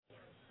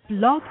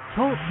Blog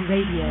Talk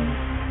Radio.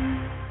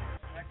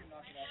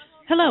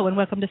 Hello and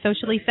welcome to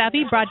Socially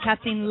Savvy,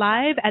 broadcasting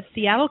live at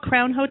Seattle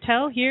Crowne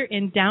Hotel here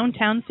in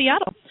downtown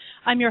Seattle.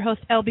 I'm your host,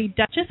 LB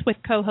Duchess, with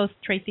co-host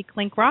Tracy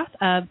Klinkroth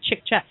of Chick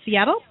Chat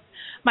Seattle.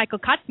 Michael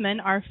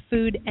Kotzman, our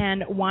food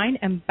and wine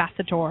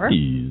ambassador.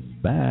 He's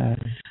back.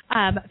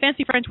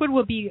 Fancy Frenchwood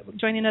will be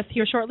joining us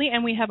here shortly,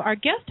 and we have our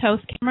guest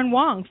host, Cameron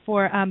Wong,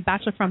 for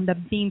Bachelor from the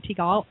Bean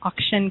Teagle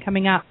auction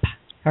coming up.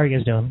 How are you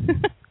guys doing?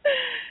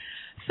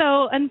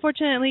 So,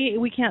 unfortunately,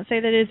 we can't say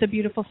that it is a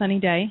beautiful sunny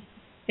day.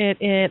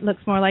 It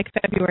looks more like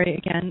February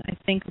again. I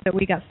think that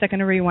we got stuck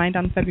in a rewind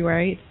on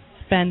February.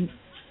 It's been,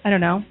 I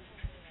don't know,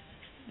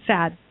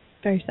 sad,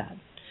 very sad.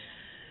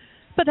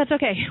 But that's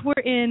okay.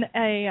 We're in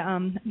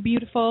a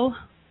beautiful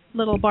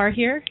little bar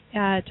here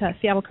at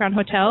Seattle Crowne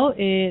Hotel.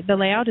 The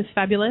layout is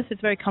fabulous.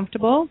 It's very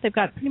comfortable. They've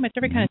got pretty much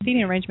every kind of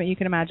seating arrangement you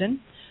can imagine.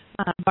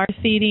 Bar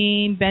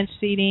seating, bench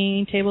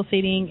seating, table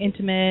seating,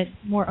 intimate,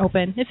 more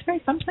open. It's a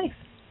very fun place.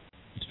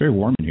 It's very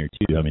warm in here,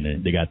 too. I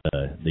mean, they got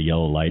the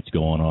yellow lights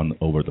going on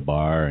over the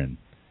bar, and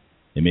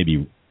it may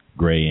be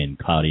gray and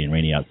cloudy and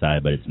rainy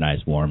outside, but it's nice,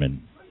 warm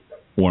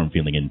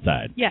feeling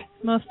inside. Yeah,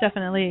 most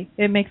definitely.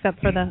 It makes up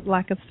for the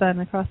lack of sun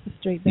across the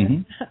street there.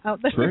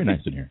 Out there. It's very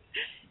nice in here.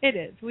 It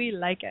is. We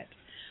like it.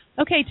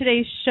 Okay,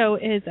 today's show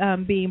is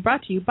being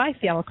brought to you by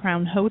Seattle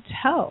Crowne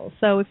Hotel.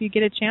 So if you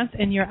get a chance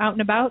and you're out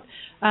and about,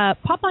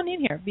 pop on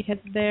in here because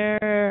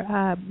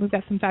we've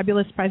got some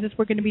fabulous prizes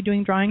we're going to be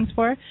doing drawings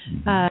for.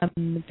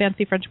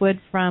 Fancy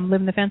Frenchwood from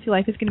Living the Fancy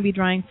Life is going to be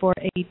drawing for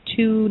a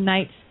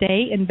 2-night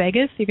stay in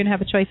Vegas. You're going to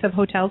have a choice of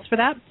hotels for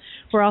that.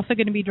 We're also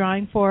going to be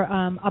drawing for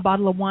a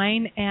bottle of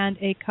wine and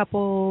a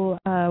couple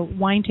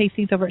wine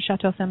tastings over at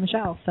Chateau Saint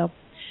Michel. So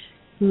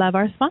love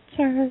our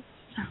sponsors.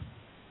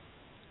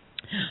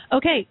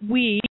 Okay,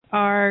 we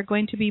are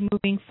going to be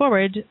moving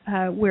forward.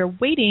 We're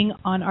waiting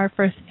on our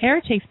first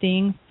air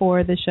tasting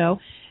for the show,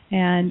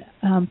 and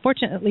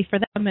fortunately for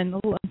them and a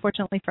little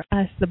unfortunately for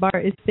us, the bar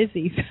is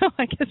busy, so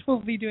I guess we'll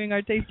be doing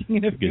our tasting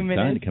in a few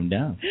minutes. Good sign to come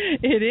down.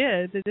 It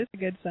is a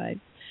good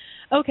sign.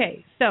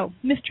 Okay, so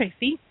Miss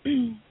Tracy,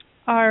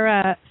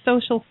 our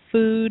social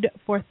food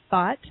for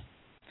thought,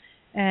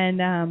 and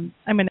I'm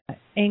going to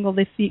angle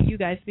this to you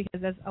guys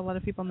because, as a lot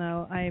of people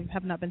know, I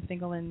have not been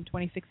single in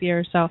 26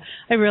 years, so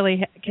I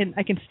really can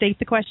state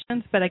the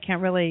questions, but I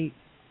can't really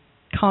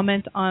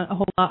comment on a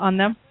whole lot on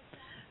them.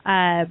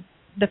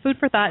 The food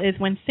for thought is: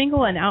 when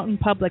single and out in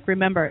public,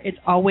 remember, it's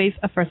always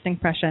a first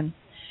impression.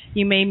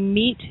 You may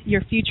meet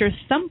your future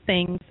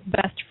something's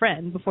best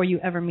friend before you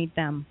ever meet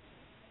them.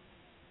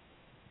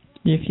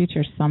 Your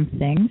future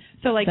something.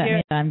 So, like, that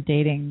means I'm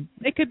dating.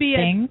 It could be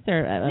things,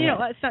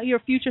 it's not your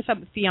future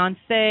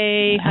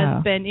fiance,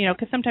 husband.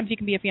 Because sometimes you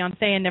can be a fiance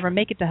and never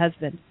make it to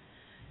husband.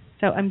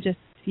 So I'm just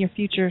your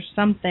future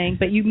something,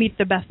 but you meet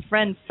the best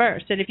friend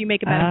first, and if you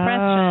make a bad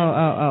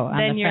impression,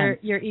 then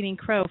you're eating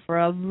crow for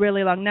a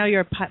really long. Now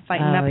you're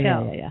fighting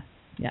uphill.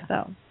 Yeah.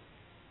 So,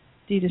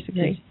 do you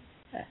disagree?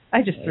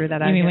 I just threw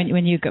that out. You mean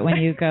when you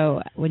go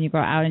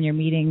out and you're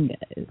meeting?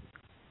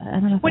 I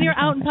don't know when you're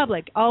out in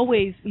public,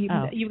 always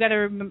you've got to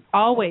remember.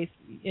 Always,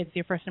 it's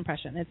your first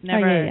impression. It's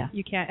never.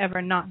 You can't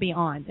ever not be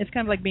on. It's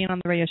kind of like being on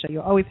the radio show. You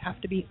always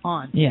have to be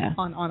on. Yeah.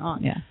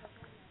 On. Yeah.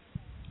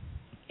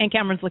 And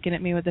Cameron's looking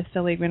at me with a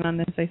silly grin on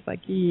his face,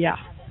 like, yeah.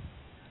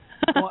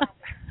 Well,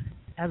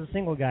 as a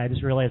single guy, I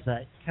just realized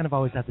that you kind of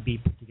always have to be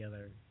put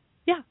together.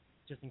 Yeah.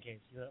 Just in case.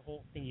 The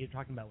whole thing you're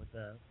talking about with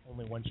the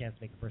only one chance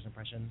to make a first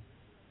impression.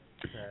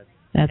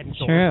 That's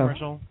true.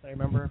 Commercial that I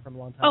remember from a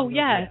long time ago.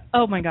 Yeah.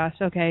 Oh my gosh.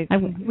 Okay.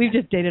 We've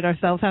just dated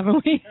ourselves,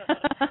 haven't we?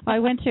 I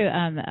went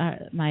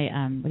to my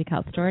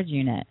storage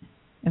unit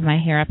with my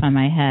hair up on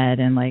my head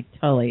and like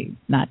totally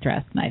not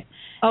dressed nice.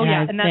 Oh,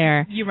 and and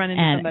there, you run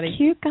into somebody.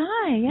 Cute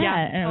guy,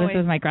 and it was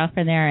with my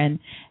girlfriend there,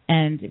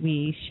 and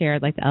we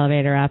shared like the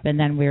elevator up, and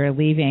then we were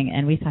leaving,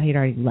 and we thought he'd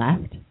already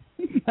left.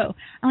 So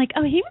I'm like,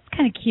 oh, he was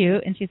kind of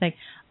cute, and she's like,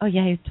 oh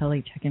yeah, he's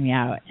totally checking me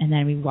out, and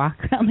then we walk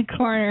around the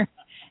corner.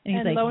 And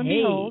he's like,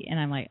 hey, and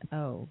I'm like,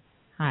 oh,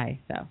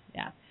 hi. So,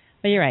 yeah.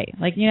 But you're right.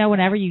 Like,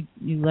 whenever you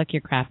look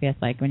your crappiest,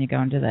 like when you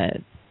go into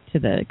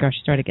the grocery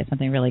store to get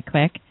something really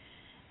quick,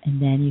 and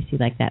then you see,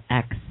 like, that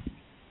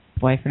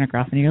ex-boyfriend or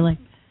girlfriend, you're, like,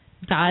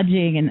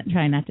 dodging and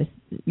trying not to,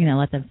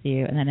 let them see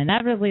you. And then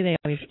inevitably they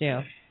always do.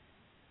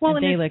 Well,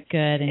 and they look good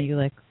and you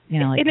look,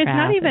 like and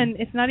crap.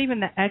 It's not even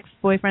the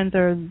ex-boyfriends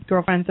or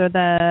girlfriends or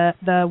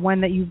the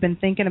one that you've been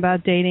thinking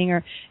about dating,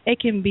 or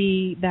it can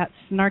be that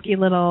snarky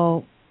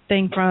little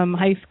thing from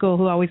high school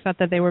who always thought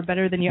that they were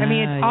better than you. I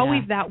mean, it's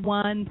always that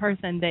one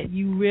person that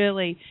you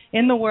really,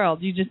 in the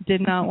world, you just did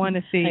not want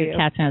to see. Like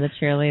catching out the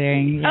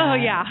cheerleading. Yeah. Oh,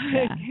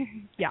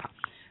 yeah.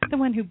 The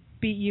one who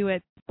beat you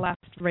at the last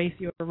race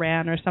you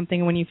ran or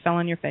something when you fell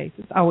on your face.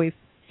 It's always.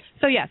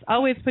 So, yes,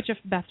 always put your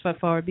best foot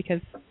forward because,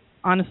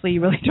 honestly,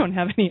 you really don't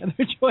have any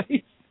other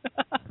choice.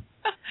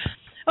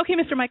 Okay,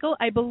 Mr. Michael,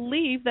 I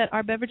believe that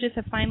our beverages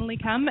have finally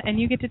come, and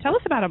you get to tell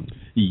us about them.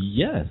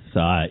 Yes,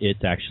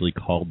 it's actually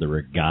called the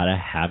Regatta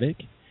Havoc,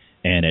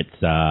 and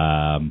it's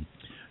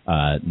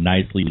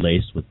nicely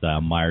laced with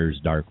Myers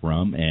dark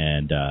rum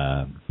and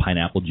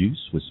pineapple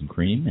juice with some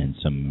cream and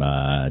some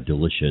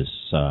delicious,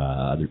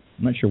 I'm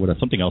not sure what else,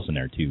 something else in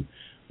there too,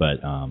 but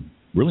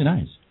really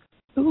nice.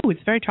 Ooh,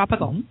 it's very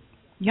tropical.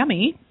 Mm-hmm.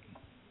 Yummy.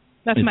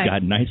 It's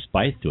got nice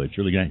spice to it. It's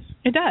really nice.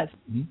 It does.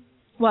 Mm-hmm.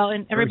 Well,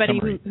 and everybody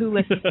who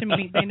listens to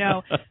me, they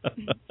know.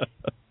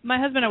 My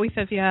husband always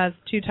says he has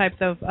two types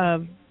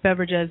of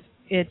beverages.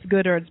 It's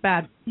good or it's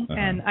bad. Uh-huh.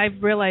 And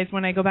I've realized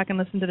when I go back and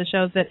listen to the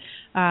shows that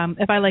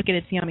if I like it,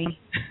 it's yummy.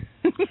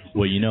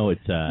 Well,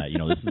 it's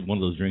this is one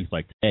of those drinks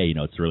like today.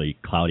 It's really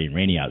cloudy and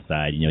rainy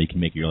outside. You can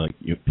make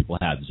people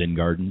have Zen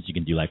gardens. You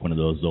can do like one of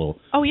those little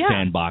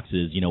sand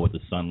boxes, with the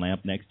sun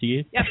lamp next to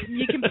you. Yep,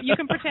 you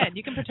can pretend.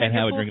 You can pretend and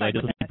have a drink like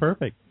this. Would be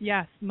perfect.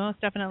 Yes, most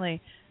definitely.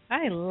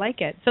 I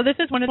like it. So this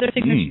is one of their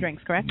signature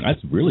drinks, correct?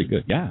 That's really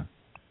good. Yeah.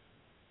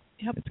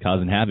 Yep. It's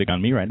causing havoc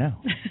on me right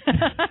now.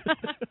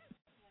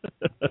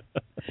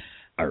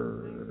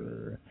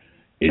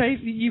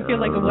 You feel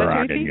like a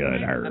what, Tracy?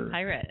 A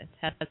pirate. It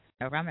has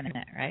no rum in it,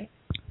 right?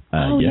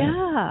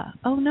 Yeah.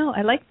 Oh, no.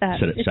 I like that.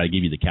 Should I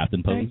give you the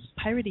captain pose?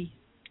 Piratey.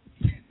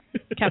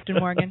 Captain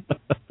Morgan.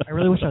 I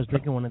really wish I was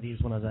drinking one of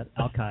these when I was at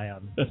Alki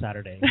on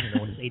Saturday,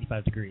 when it's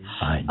 85 degrees.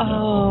 I know.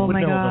 Oh,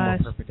 my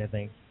gosh. More perfect, I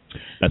think.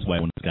 That's why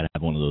one's got to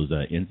have one of those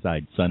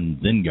inside sun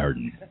Zen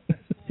gardens.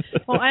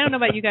 Well, I don't know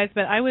about you guys,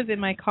 but I was in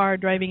my car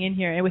driving in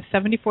here. It was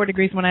 74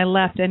 degrees when I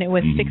left, and it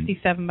was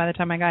 67 by the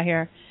time I got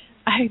here.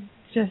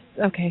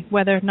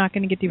 Weather, not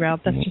going to get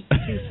derailed. That's just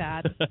too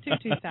sad.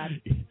 Too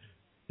sad.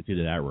 It's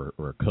either that or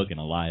we're cooking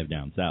alive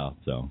down south.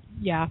 So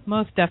yeah,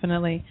 most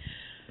definitely.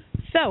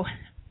 So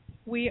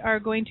we are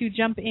going to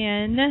jump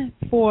in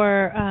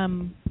for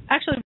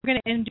we're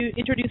going to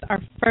introduce our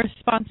first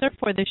sponsor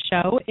for this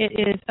show. It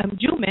is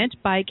Jewel Mint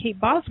by Kate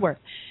Bosworth,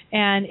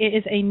 and it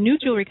is a new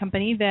jewelry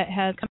company that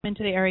has come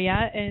into the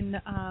area,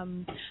 and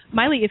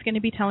Miley is going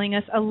to be telling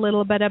us a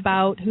little bit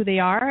about who they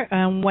are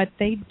and what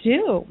they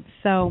do.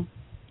 So,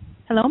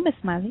 hello, Miss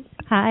Miley.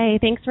 Hi,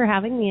 thanks for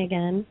having me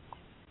again.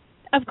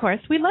 Of course,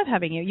 we love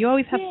having you. You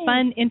always have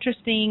fun,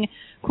 interesting,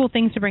 cool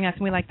things to bring us,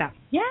 and we like that.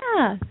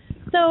 Yeah.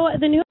 So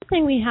the newest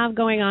thing we have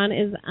going on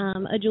is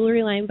a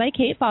jewelry line by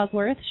Kate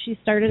Bosworth. She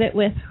started it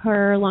with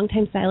her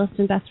longtime stylist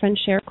and best friend,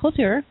 Cher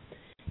Couture.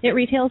 It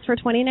retails for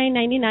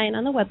 $29.99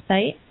 on the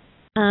website.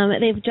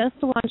 They've just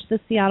launched the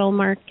Seattle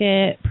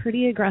market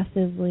pretty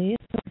aggressively,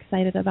 so we're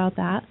excited about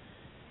that.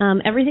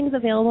 Everything's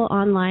available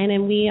online,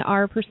 and we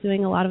are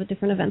pursuing a lot of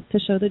different events to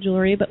show the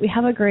jewelry, but we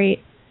have a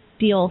great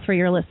deal for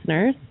your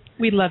listeners.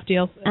 We love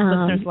deals.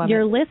 Listeners love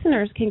your it.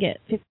 listeners can get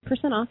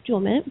 50% off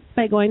Jewel Mint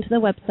by going to the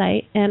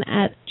website and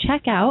at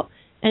checkout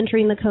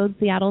entering the code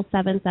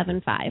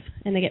Seattle775,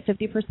 and they get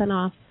 50%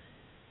 off,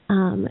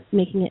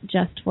 making it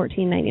just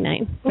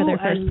 $14.99 for their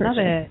first purchase. I love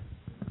it.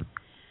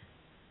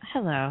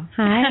 Hello.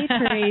 Hi,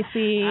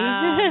 Tracy.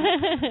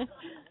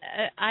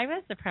 I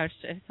was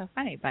approached, it's so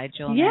funny, by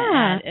Jewel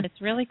Mint. And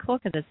it's really cool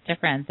because it's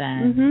different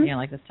than,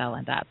 like the Style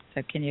and Depth.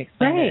 So can you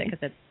explain it? Because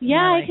it's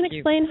I can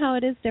explain how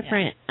it is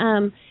different.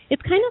 Yeah.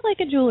 It's kind of like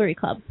a jewelry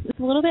club. It's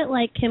a little bit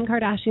like Kim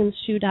Kardashian's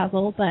Shoe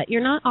Dazzle, but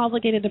you're not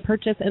obligated to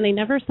purchase, and they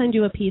never send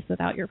you a piece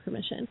without your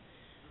permission.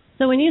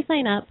 So when you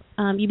sign up,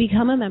 you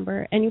become a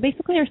member, and you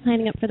basically are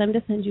signing up for them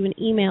to send you an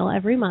email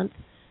every month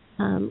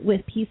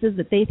with pieces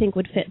that they think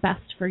would fit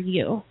best for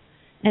you.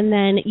 And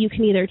then you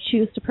can either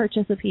choose to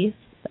purchase a piece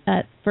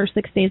at first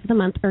 6 days of the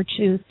month or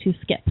choose to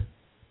skip.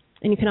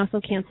 And you can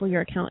also cancel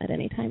your account at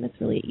any time. It's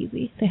really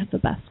easy. They have the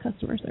best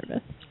customer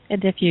service.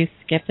 And if you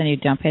skip, then you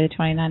don't pay the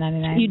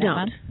 $29.99? You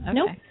don't. Okay.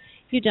 Nope.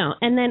 You don't.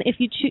 And then if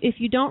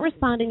you don't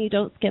respond and you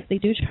don't skip, they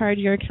do charge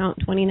your account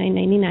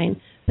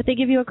 $29.99, but they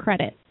give you a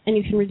credit, and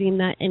you can redeem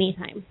that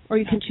anytime, or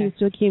you can choose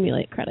to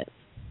accumulate credits.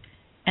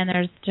 And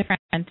there's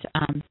different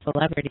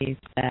celebrities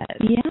that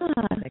they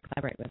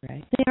collaborate with,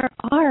 right? There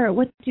are.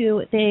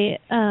 They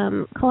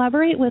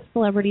collaborate with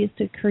celebrities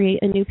to create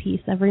a new piece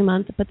every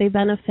month, but they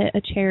benefit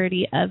a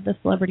charity of the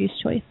celebrity's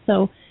choice.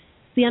 So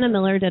Sienna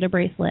Miller did a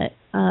bracelet,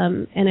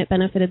 and it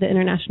benefited the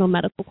International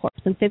Medical Corps,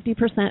 and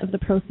 50% of the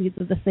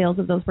proceeds of the sales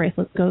of those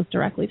bracelets goes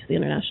directly to the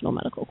International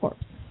Medical Corps.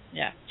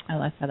 Yeah, I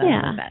like how that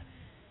was that.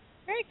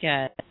 Very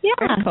good. Yeah.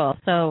 Very cool.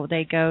 So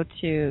they go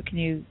to, can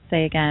you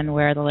say again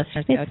where the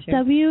listeners go to? It's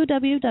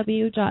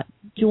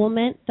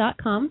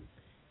www.jewelmint.com,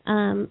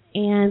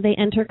 and they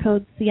enter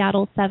code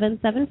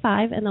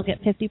Seattle775, and they'll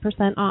get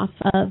 50% off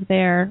of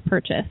their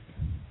purchase.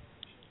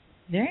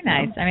 Very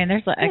nice. I mean,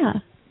 there's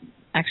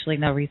actually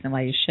no reason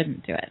why you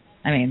shouldn't do it.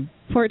 I mean,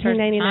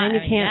 $14.99, you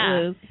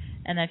can't lose.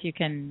 And if you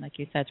can, like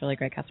you said, it's really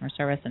great customer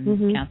service,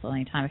 and cancel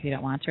any time if you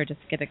don't want to, or just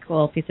get a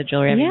cool piece of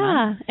jewelry every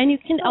month. Yeah, and you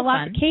can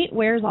Kate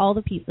wears all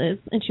the pieces,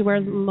 and she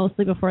wears them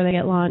mostly before they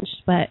get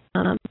launched, but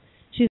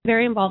she's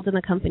very involved in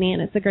the company,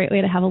 and it's a great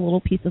way to have a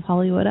little piece of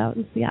Hollywood out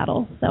in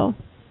Seattle. So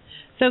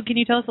can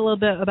you tell us a little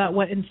bit about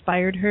what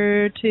inspired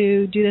her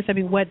to do this? I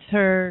mean, what's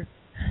her...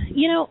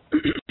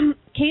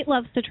 Kate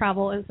loves to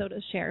travel, and so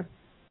does Cher.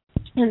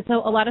 And so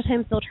a lot of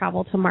times they'll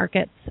travel to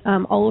markets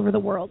all over the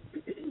world.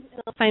 And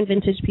they'll find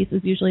vintage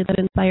pieces usually that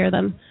inspire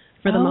them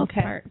for the most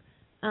part.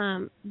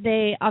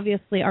 They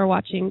obviously are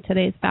watching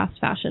today's fast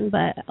fashion,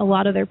 but a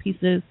lot of their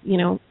pieces,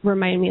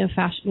 remind me of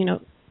fashion,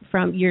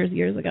 from years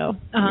ago,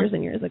 years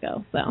and years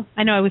ago. So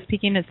I know I was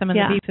peeking at some of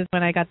the pieces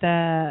when I got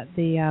the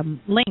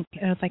link,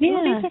 and I was like,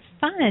 oh, these are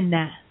fun.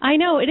 I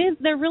know it is.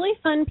 They're really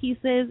fun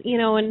pieces,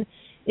 and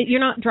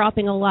you're not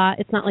dropping a lot.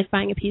 It's not like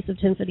buying a piece of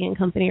Tin City and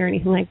Company or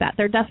anything like that.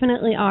 There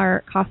definitely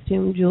are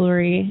costume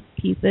jewelry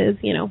pieces,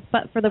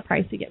 but for the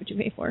price you get what you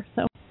pay for.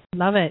 So.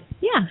 Love it.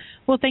 Yeah.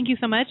 Well, thank you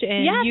so much.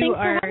 And you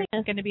are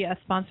going to be a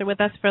sponsor with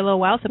us for a little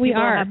while, so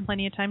people will have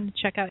plenty of time to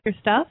check out your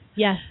stuff.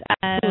 Yes,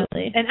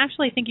 absolutely. And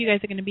actually, I think you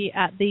guys are going to be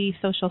at the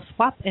Social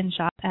Swap and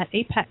Shop at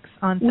Apex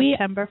on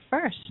September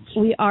 1st.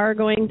 We are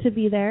going to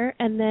be there.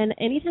 And then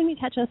anytime you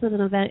catch us at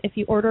an event, if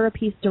you order a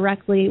piece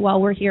directly while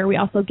we're here, we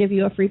also give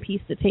you a free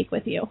piece to take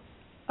with you.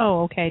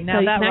 Oh, okay. Now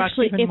so that rocks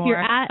even if more. you're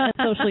at a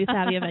Socially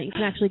Savvy event, you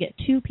can actually get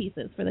 2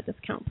 pieces for the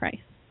discount price.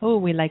 Oh,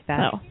 we like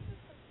that. So,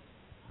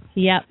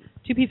 yep.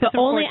 2 pieces but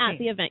only 14. at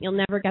the event. You'll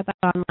never get that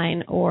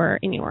online or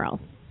anywhere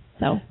else.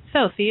 So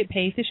see, it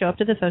pays to show up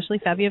to the Socially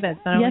Savvy events.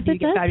 Not only do you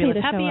get fabulous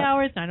happy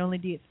hours, not only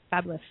do you get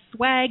fabulous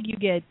swag, you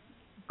get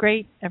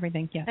great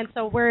everything. Yeah. And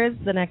so where is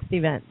the next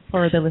event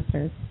for the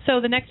listeners? So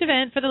the next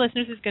event for the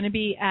listeners is going to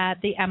be at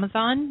the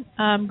Amazon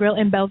Grill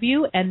in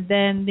Bellevue, and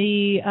then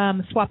the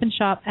Swap and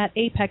Shop at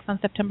Apex on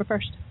September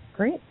 1st.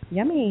 Great.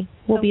 Yummy.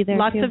 We'll be there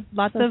lots too.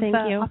 Lots of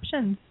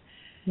options.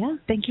 Yeah.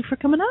 Thank you for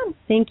coming on.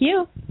 Thank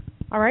you.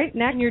 All right,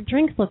 next. And your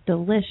drinks look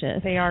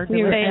delicious. They are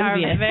delicious.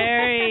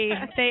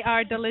 They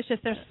are delicious.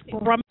 They're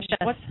scrumptious.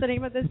 What's the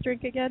name of this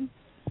drink again?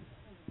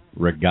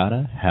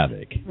 Regatta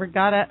Havoc.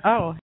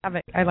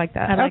 Havoc. I like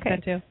that. I like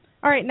that too.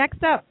 All right,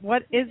 next up,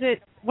 what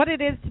it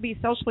is to be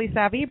socially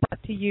savvy,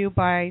 brought to you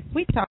by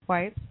Sweet Talk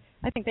Wipes.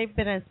 I think they've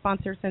been a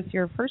sponsor since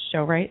your first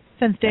show, right?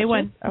 Since day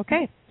one.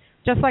 Okay.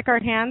 Just like our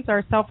hands,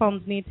 our cell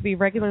phones need to be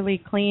regularly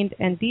cleaned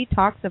and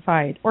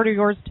detoxified. Order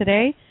yours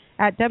today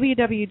at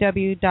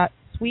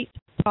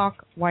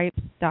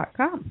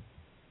www.sweettalkwipes.com.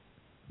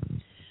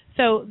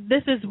 So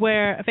this is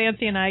where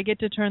Fancy and I get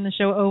to turn the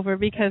show over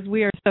because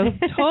we are so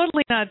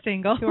totally not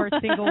single. To our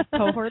single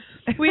cohorts.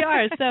 We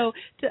are. So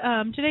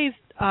today's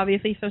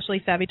obviously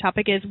socially savvy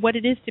topic is what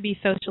it is to be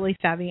socially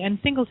savvy and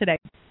single today.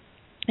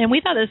 And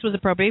we thought this was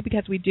appropriate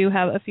because we do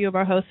have a few of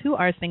our hosts who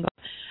are single,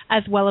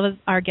 as well as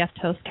our guest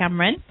host,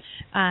 Cameron.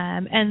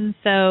 And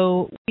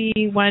so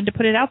we wanted to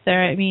put it out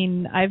there. I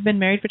mean, I've been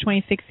married for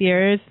 26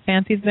 years.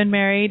 Fancy's been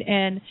married.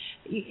 And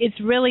it's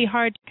really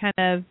hard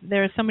to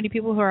there are so many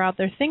people who are out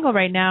there single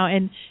right now.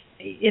 And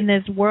in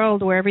this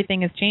world where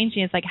everything is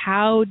changing, it's like,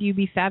 how do you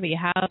be savvy?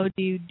 How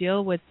do you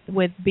deal with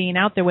being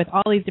out there with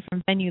all these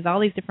different venues, all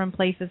these different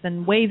places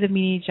and ways of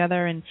meeting each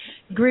other and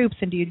groups?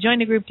 And do you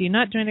join a group? Do you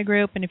not join a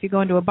group? And if you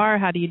go into a bar,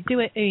 how do you do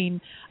it? I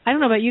mean, I don't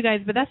know about you guys,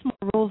 but that's more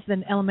rules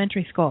than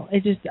elementary school. I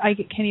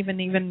can't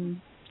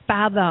even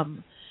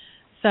fathom.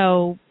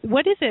 So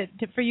what is it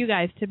for you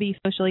guys to be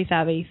socially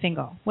savvy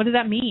single? What does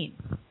that mean?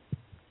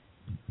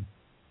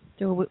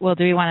 Do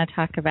we want to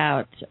talk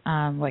about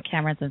what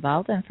Cameron's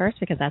involved in first?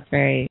 Because that's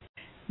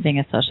being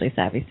a socially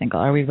savvy single.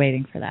 Are we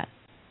waiting for that?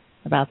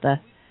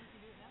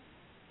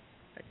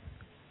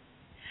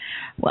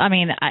 Well, I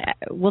mean,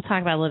 we'll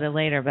talk about it a little bit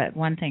later, but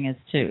one thing is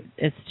to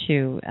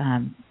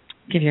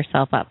give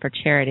yourself up for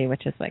charity,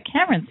 which is what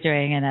Cameron's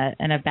doing in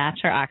a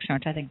bachelor auction,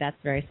 which I think that's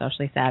very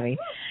socially savvy.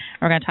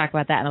 We're going to talk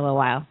about that in a little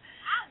while.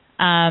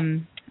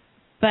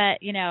 But,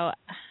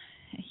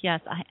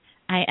 yes,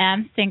 I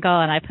am single,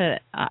 and I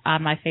put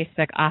on my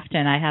Facebook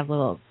often. I have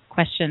little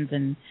questions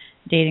and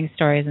dating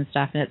stories and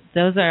stuff, and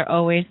those are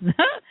always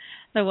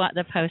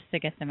the posts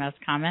that get the most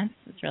comments.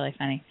 It's really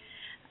funny.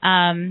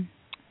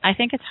 I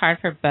think it's hard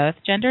for both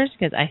genders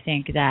because I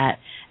think that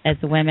as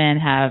women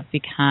have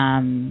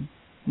become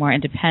more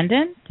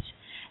independent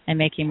and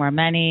making more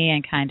money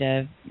and kind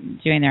of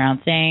doing their own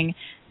thing,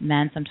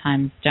 men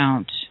sometimes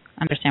don't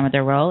understand what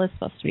their role is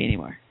supposed to be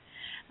anymore.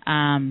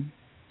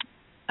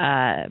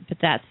 But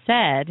that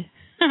said,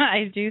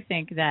 I do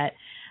think that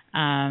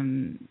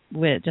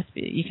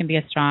you can be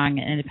a strong,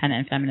 independent,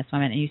 and feminist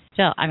woman, and you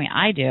still,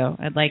 I do.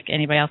 I'd like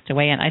anybody else to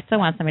weigh in. I still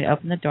want somebody to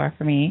open the door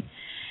for me.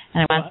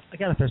 And I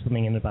got to throw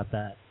something in about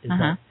that.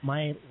 That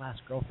my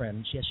last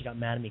girlfriend, she actually got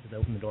mad at me because I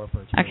opened the door for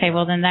her. Okay,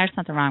 well then there's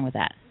something wrong with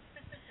that.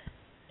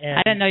 And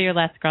I didn't know your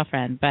last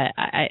girlfriend, but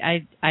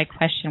I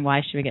question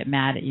why she would get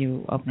mad at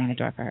you opening the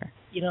door for her.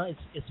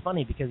 It's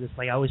funny because it's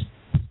like I always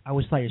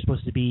thought you're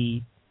supposed to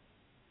be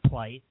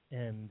polite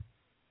and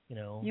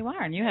you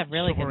are, and you have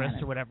really good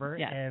manners or whatever.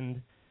 Yeah.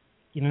 And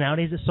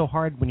nowadays it's so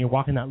hard when you're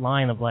walking that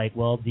line of like,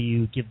 well, do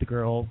you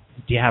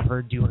have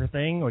her do her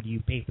thing, or do you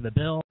pay for the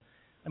bill?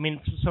 I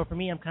mean, so for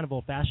me, I'm kind of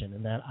old-fashioned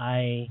in that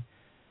I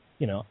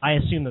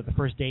assume that the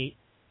first date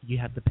you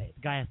have to pay,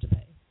 the guy has to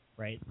pay,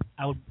 right?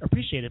 I would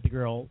appreciate it if the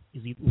girl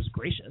was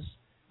gracious.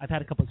 I've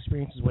had a couple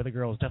experiences where the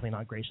girl is definitely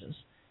not gracious.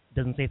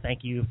 Doesn't say thank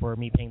you for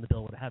me paying the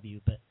bill, what have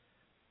you. But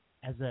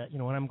as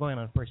when I'm going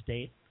on a first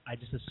date, I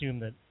just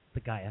assume that the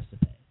guy has to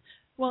pay.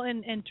 Well,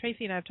 and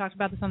Tracy and I have talked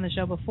about this on the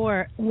show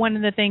before. One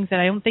of the things that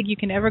I don't think you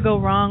can ever go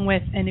wrong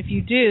with, and if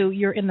you do,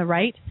 you're in the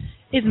right,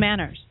 is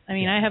manners. I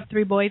mean, I have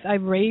 3 boys.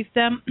 I've raised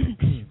them.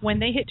 When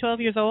they hit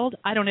 12 years old,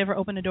 I don't ever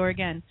open a door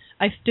again.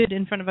 I stood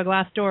in front of a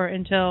glass door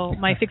until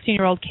my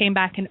 16-year-old came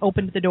back and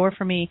opened the door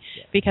for me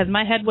because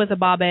my head was a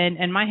bobbin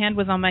and my hand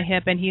was on my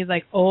hip, and he's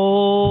like,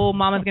 oh,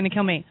 Mama's going to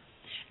kill me.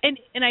 And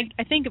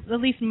I think, at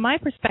least my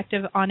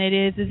perspective on it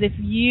is if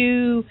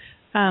you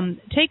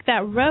take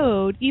that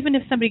road, even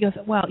if somebody goes,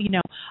 well,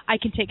 I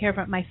can take care of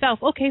it myself.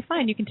 Okay,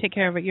 fine, you can take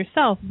care of it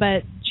yourself,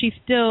 but she's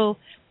still...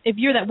 If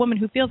you're that woman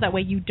who feels that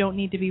way, you don't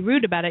need to be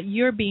rude about it.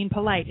 You're being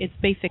polite. It's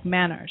basic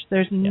manners.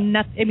 There's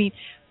nothing. I mean,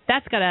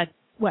 that's got a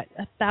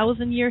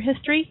 1,000-year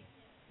history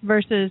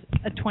versus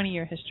a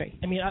 20-year history.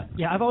 I mean,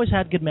 I've always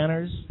had good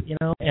manners,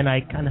 and I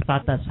kind of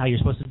thought that's how you're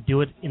supposed to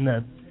do it in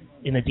the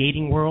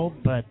dating world.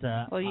 But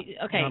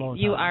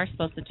you are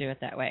supposed to do it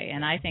that way,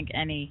 and I think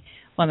any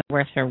woman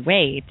worth her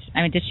weight.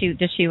 I mean, did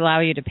she allow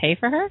you to pay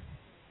for her?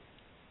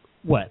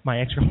 What, my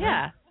ex-girlfriend?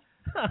 Yeah.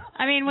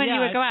 I mean, when you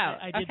would go out.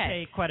 I did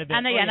pay quite a bit.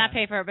 And not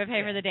pay for her, but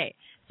pay for the date.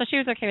 So she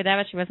was okay with that,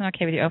 but she wasn't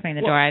okay with you opening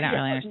the door. I don't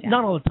really understand.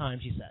 Not all the time,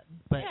 she said.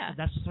 But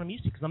that's just what I'm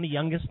used to, because I'm the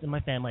youngest in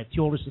my family. I have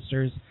 2 older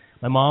sisters.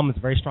 My mom has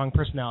a very strong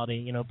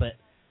personality, but,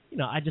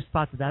 I just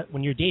thought that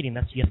when you're dating,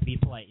 you have to be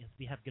polite. You have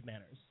to have good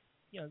manners.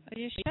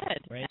 You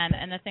should. Right?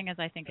 And the thing is,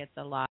 I think it's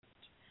a lost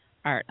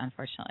art,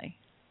 unfortunately.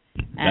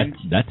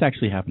 That's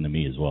actually happened to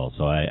me as well.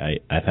 So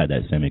I've had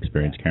that same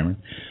experience,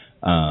 Cameron.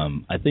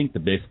 I think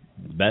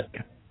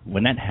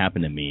when that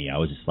happened to me, I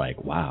was just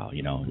like, wow,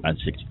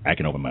 I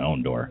can open my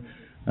own door.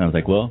 And I was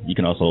like, well, you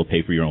can also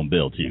pay for your own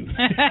bill, too.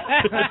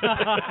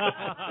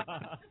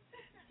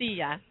 See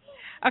ya.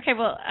 Okay,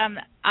 well,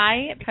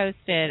 I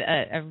posted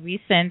a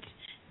recent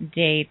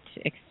date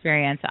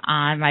experience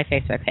on my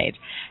Facebook page,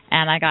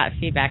 and I got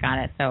feedback on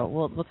it, so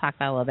we'll talk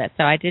about it a little bit.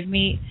 So I did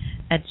meet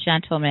a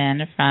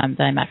gentleman that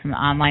I met from an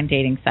online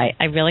dating site.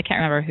 I really can't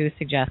remember who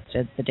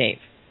suggested the date,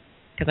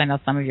 because I know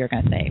some of you are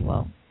going to say,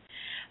 well...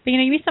 But,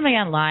 you meet somebody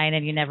online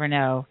and you never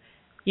know.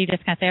 You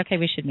just kind of say, okay,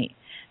 we should meet.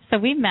 So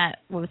we met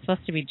what was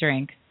supposed to be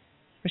drinks,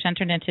 which then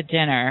turned into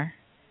dinner,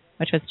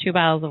 which was 2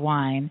 bottles of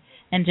wine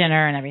and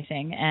dinner and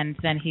everything. And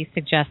then he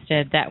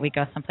suggested that we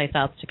go someplace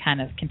else to kind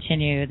of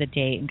continue the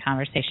date and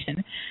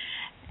conversation.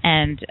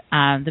 And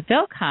the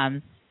bill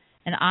comes,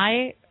 and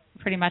I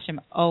pretty much am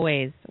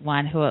always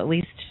one who at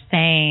least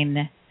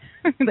saying,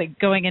 like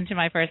going into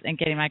my purse and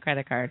getting my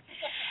credit card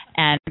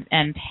and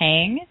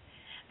paying.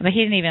 But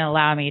he didn't even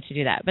allow me to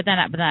do that. But then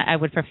I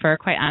would prefer,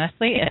 quite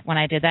honestly, when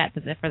I did that,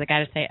 for the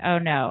guy to say, oh,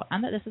 no,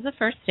 this is the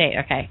first date.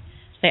 Okay.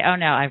 Say, oh,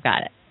 no, I've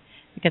got it.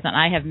 Because then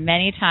I have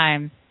many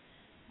times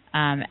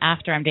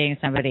after I'm dating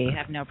somebody,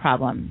 have no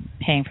problem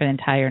paying for the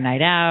entire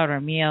night out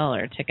or meal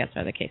or tickets,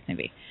 whatever the case may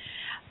be.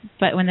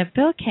 But when the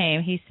bill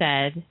came, he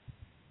said,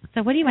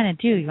 so what do you want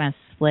to do? You want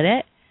to split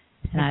it?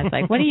 And I was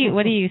like, what do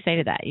you say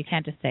to that? You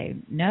can't just say,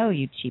 no,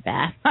 you cheap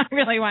ass. I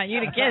really want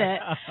you to get it.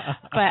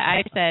 But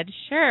I said,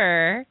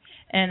 sure.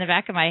 And in the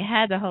back of my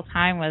head the whole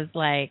time was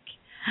like,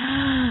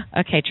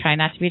 okay, try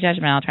not to be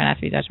judgmental, try to,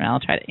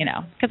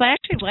 because I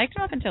actually liked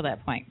him up until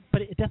that point.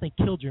 But it definitely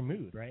killed your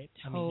mood, right?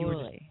 Totally. I mean, you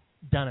were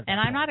just done at that And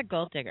point. I'm not a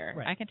gold digger.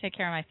 Right. I can take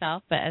care of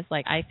myself, but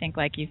I think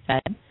like you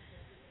said,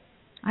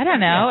 I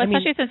don't know,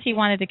 especially since he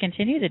wanted to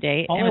continue the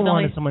date. All I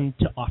want is someone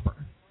to offer,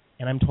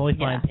 and I'm totally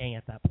fine paying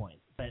at that point.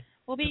 But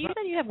you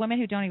said you have women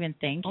who don't even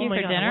thank you for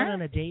God, dinner? I went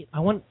on a date.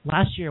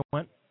 Last year I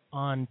went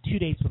on 2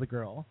 dates with a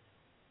girl,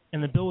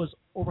 and the bill was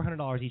over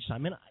 $100 each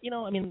time. And,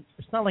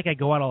 it's not like I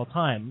go out all the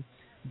time,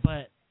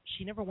 but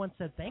she never once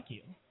said thank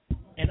you.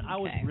 And I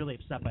was really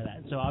upset by that.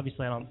 And so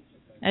obviously I don't...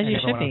 As you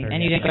should be.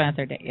 And you didn't go on a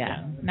third date.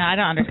 Yeah. No, I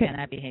don't understand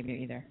that behavior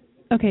either.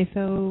 Okay,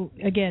 so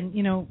again,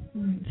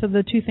 so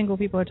the 2 single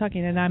people are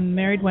talking, and I'm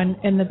married one,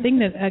 and the thing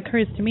that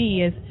occurs to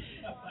me is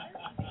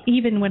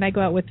even when I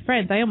go out with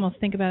friends, I almost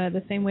think about it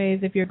the same way as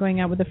if you're going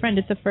out with a friend.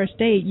 It's a first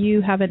date.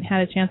 You haven't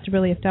had a chance to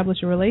really establish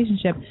a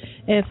relationship.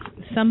 If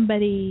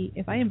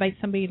I invite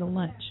somebody to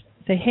lunch,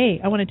 say,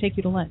 hey, I want to take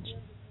you to lunch.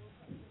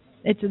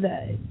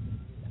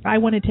 I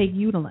want to take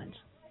you to lunch.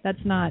 That's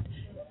not,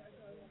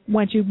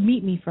 why don't you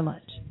meet me for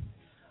lunch?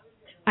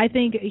 I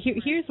think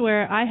here's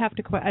where I have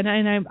to, and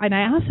I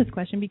ask this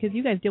question because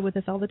you guys deal with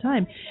this all the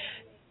time.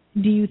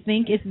 Do you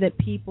think it's that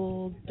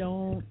people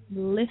don't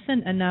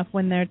listen enough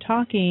when they're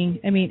talking?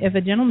 I mean, if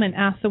a gentleman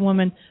asks a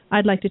woman,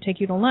 I'd like to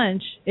take you to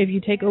lunch, if you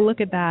take a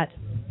look at that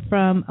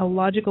from a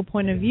logical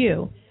point of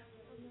view,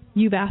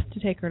 you've asked to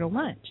take her to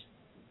lunch.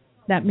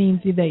 That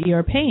means that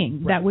you're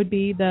paying. Right. That would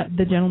be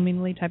the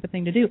gentlemanly type of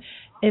thing to do.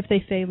 If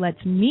they say,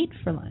 let's meet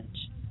for lunch,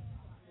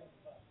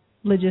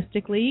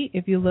 logistically,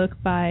 if you look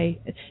by,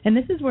 and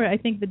this is where I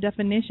think the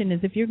definition is,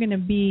 if you're going to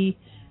be,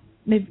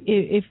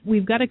 if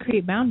we've got to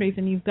create boundaries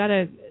and you've got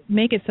to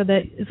make it so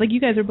that it's like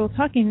you guys are both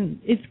talking,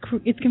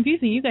 it's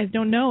confusing. You guys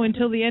don't know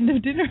until the end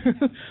of dinner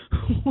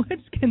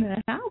what's going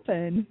to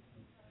happen.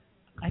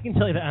 I can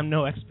tell you that I'm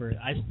no expert.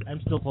 I'm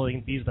still totally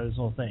confused by this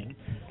whole thing.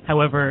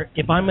 However,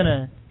 if I'm going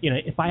to,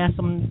 if I ask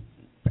someone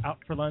out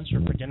for lunch or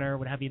for dinner or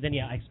what have you, then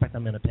I expect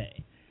I'm going to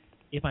pay.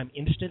 If I'm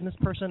interested in this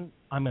person,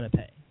 I'm going to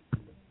pay.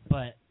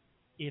 But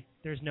if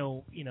there's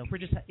no,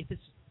 if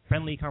it's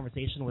friendly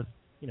conversation with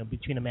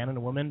between a man and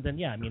a woman, then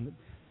yeah, I mean,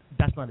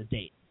 that's not a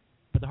date.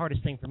 But the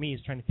hardest thing for me is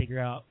trying to figure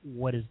out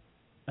what is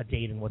a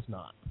date and what's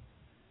not.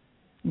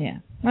 Yeah.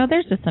 Well,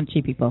 there's just some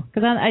cheap people.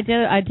 Because I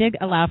did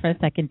allow for a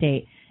second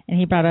date, and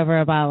he brought over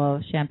a bottle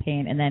of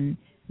champagne, and then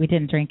we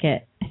didn't drink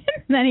it.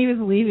 And then he was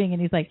leaving,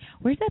 and he's like,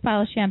 "Where's that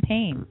bottle of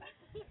champagne?"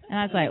 And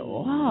I was like,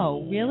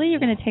 "Whoa, really? You're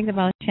going to take the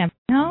bottle of champagne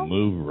home?"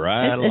 Move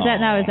right along.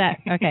 Is that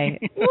okay?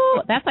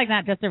 Woo, that's like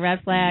not just a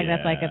red flag. Yeah.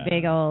 That's like a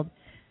big old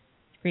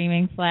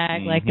screaming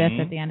flag like this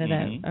at the end of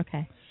the.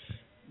 Okay.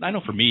 I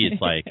know for me,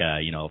 it's like,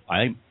 if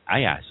I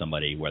ask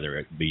somebody, whether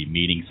it be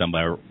meeting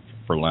somebody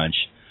for lunch,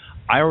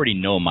 I already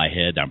know in my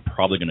head that I'm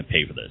probably going to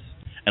pay for this.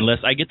 Unless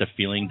I get the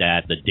feeling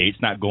that the date's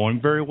not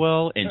going very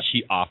well and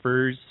she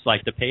offers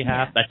like to pay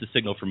half, that's a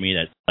signal for me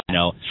that,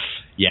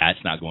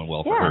 it's not going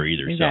well for her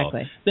either.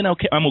 Exactly. So then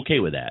I'm okay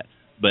with that.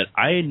 But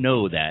I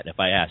know that if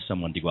I ask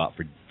someone to go out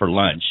for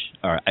lunch,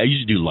 or I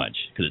usually do lunch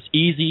because it's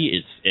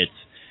easy,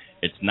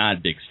 it's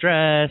not big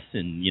stress,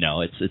 and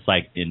it's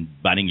like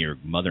inviting your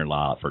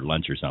mother-in-law out for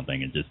lunch or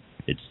something.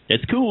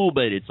 It's cool,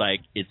 but it's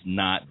like it's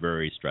not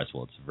very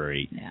stressful. It's a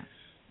very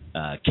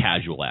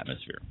casual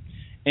atmosphere.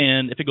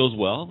 And if it goes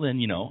well,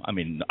 then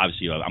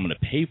obviously I'm going to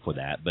pay for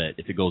that. But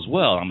if it goes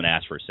well, I'm going to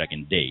ask for a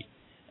second date,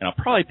 and I'll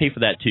probably pay for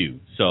that too.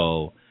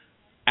 So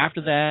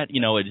after that,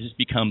 it just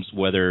becomes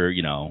whether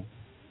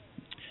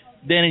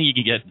then you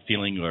can get the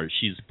feeling, or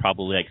she's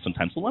probably like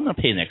sometimes, well, I'm going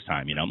to pay next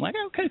time. I'm like,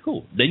 okay,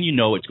 cool. Then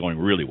it's going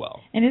really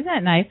well. And isn't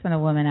that nice when a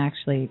woman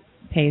actually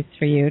pays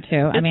for you,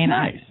 too? It's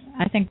nice.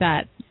 I think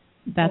that's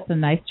a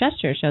nice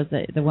gesture. It shows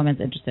that the woman's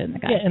interested in the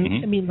guy. Yeah,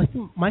 and I mean, like,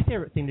 my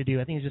favorite thing to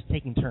do, I think, is just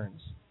taking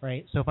turns,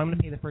 right? So if I'm going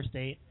to pay the first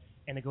date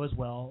and it goes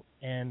well,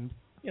 and,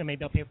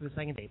 maybe I'll pay for the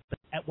second date. But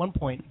at one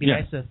point, it'd be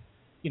nice to,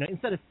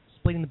 instead of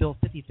splitting the bill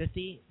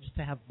 50-50, just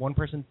to have one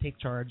person take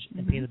charge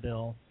and pay the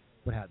bill,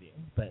 what have you.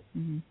 But...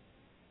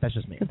 That's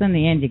just me. Because in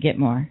the end, you get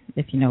more,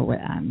 if you know what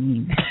I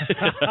mean.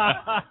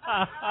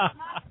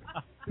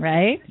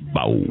 Right?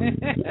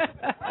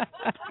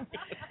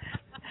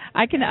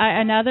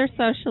 Another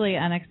socially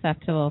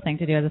unacceptable thing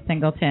to do as a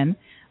singleton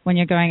when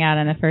you're going out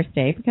on a first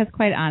date, because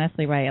quite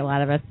honestly, right, a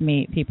lot of us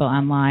meet people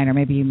online, or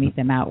maybe you meet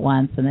them out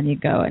once and then you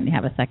go and you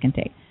have a second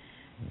date.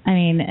 I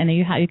mean, and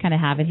you kind of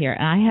have it here.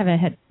 And I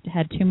haven't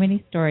had too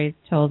many stories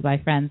told by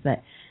friends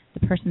that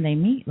the person they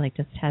meet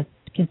just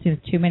consumes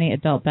too many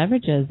adult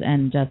beverages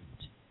and just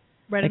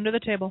right under the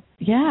table.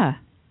 Yeah.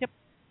 Yep.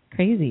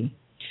 Crazy.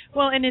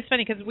 Well, and it's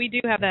funny because we do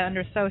have that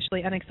under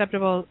socially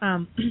unacceptable.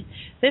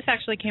 This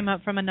actually came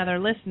up from another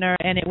listener,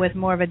 and it was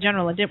more of a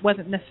general. It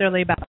wasn't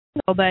necessarily about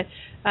but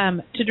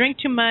to drink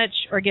too much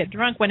or get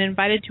drunk when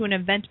invited to an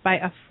event by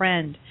a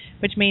friend,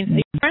 which means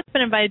your friend's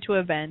been invited to an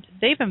event,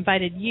 they've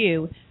invited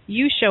you,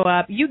 you show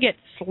up, you get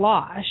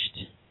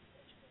sloshed,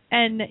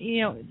 and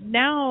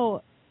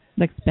now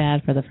looks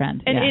bad for the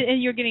friend. And,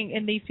 and you're getting,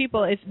 and these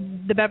people,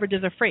 the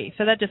beverages are free,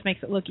 so that just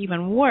makes it look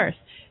even worse.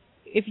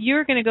 If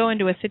you're going to go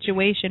into a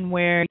situation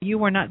where you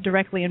were not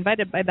directly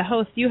invited by the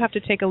host, you have to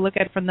take a look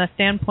at it from the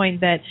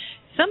standpoint that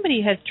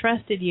somebody has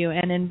trusted you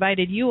and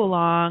invited you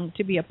along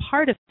to be a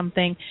part of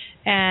something,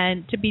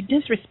 and to be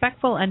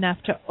disrespectful enough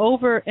to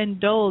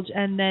overindulge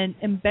and then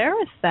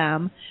embarrass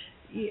them.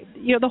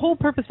 The whole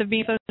purpose of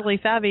being socially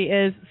savvy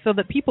is so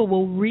that people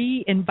will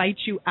re-invite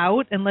you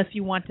out unless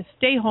you want to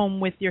stay home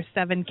with your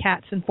 7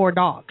 cats and 4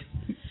 dogs.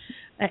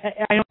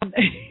 I don't.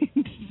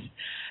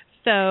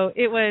 So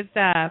it was.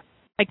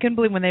 I couldn't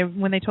believe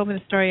when they told me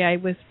the story. I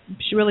was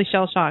really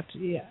shell shocked.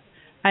 Yeah.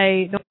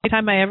 The only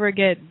time I ever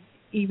get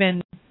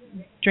even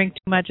drink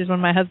too much is when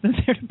my husband's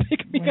there to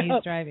pick me up. When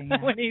he's driving.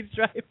 Yeah. When he's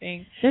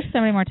driving. There's so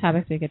many more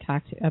topics we could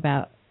talk to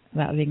about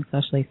being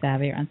socially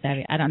savvy or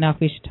unsavvy. I don't know if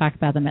we should talk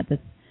about them at this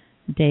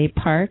day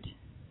part,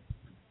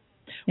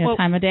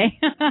 time of day.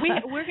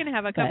 We're going to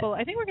have a couple.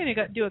 I think we're going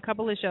to do a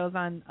couple of shows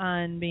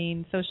on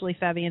being socially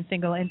savvy and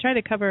single, and try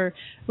to cover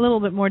a little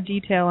bit more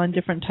detail on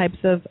different types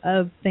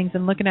of things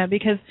and looking at,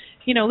 because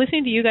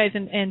listening to you guys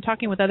and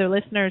talking with other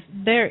listeners,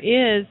 there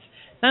is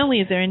not only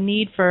is there a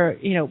need for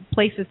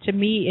places to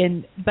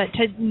meet but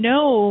to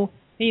know.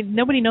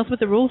 Nobody knows what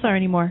the rules are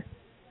anymore.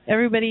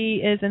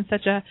 Everybody is in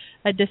such a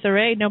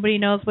disarray. Nobody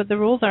knows what the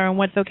rules are and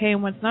what's okay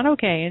and what's not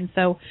okay. And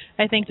so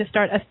I think to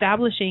start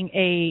establishing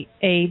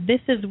a this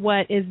is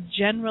what is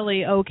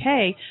generally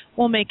okay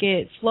will make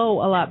it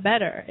flow a lot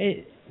better.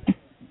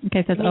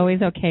 Okay, so it's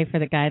always okay for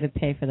the guy to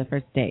pay for the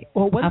first date.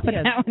 Well, one thing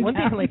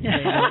I'd like to say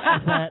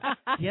is that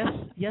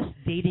yes,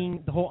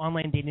 dating, the whole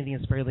online dating thing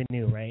is fairly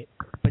new, right?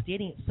 But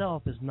dating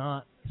itself is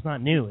not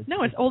new.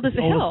 It's old as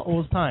hell.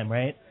 Old as time,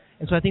 right?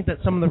 And so I think that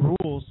some of the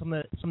rules, some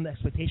of the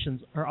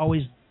expectations are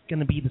always going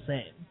to be the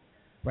same,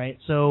 right?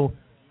 So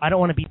I don't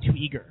want to be too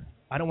eager.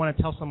 I don't want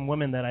to tell some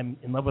woman that I'm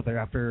in love with her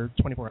after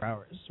 24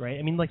 hours, right?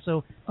 I mean, you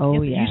still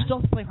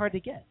have to play hard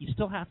to get. You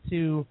still have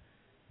to.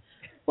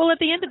 Well, at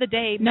the end of the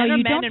day, men are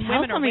men and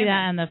women are women.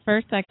 That on the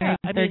first, second,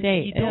 or third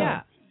date.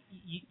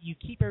 You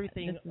keep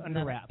everything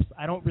under wraps.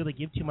 I don't really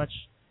give too much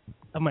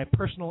of my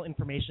personal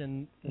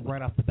information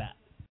right off the bat.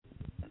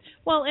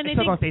 Well, and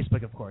Except I think on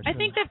Facebook, of course. I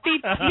think that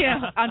feeds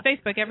on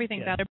Facebook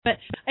everything's out there, but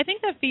I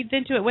think that feeds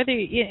into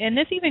it. And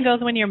this even goes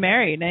when you're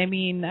married. I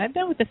mean, I've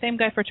been with the same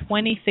guy for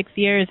 26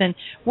 years, and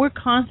we're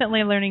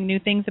constantly learning new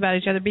things about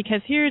each other.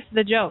 Because here's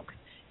the joke.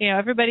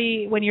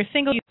 Everybody, when you're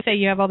single, you say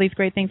you have all these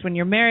great things. When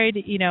you're married,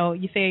 you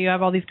say you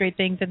have all these great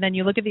things, and then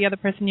you look at the other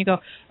person, you go,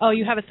 oh,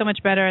 you have it so much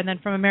better. And then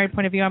from a married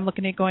point of view, I'm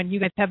looking at it going, you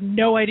guys have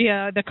no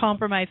idea the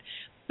compromise.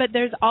 But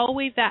there's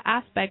always that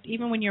aspect.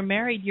 Even when you're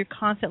married, you're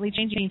constantly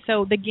changing.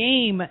 So the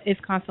game is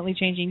constantly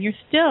changing. You're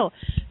still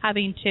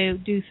having to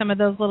do some of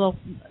those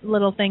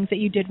little things that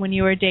you did when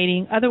you were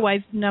dating.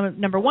 Otherwise,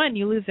 number one,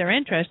 you lose their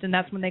interest, and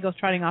that's when they go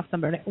trotting off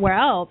somewhere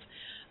else.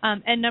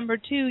 And number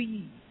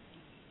two,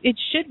 it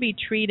should be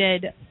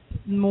treated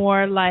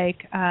more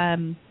like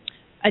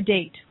a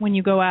date when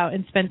you go out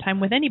and spend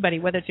time with anybody,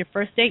 whether it's your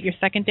first date, your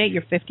second date,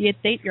 your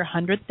 50th date, your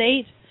 100th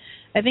date.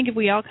 I think if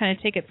we all kind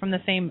of take it from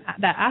that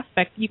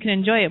aspect, you can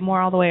enjoy it more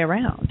all the way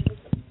around.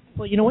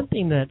 Well, one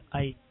thing that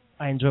I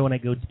enjoy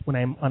when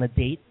I'm on a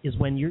date is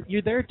when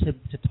you're there to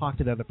talk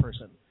to the other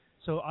person.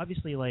 So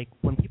obviously, like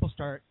when people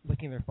start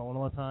looking at their phone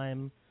all the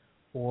time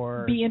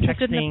or be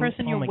interested texting, in the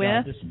person you're with.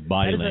 God,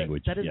 body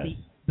language. That is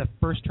the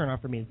first turn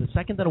off for me. The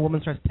second that a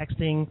woman starts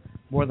texting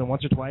more than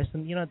once or twice,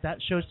 then that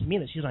shows to me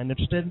that she's not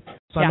interested.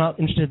 So I'm not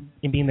interested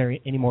in being there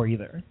anymore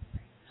either.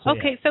 So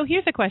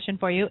here's a question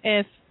for you.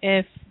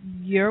 If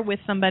you're with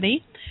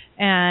somebody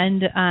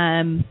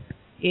and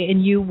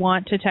you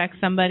want to text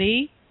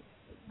somebody,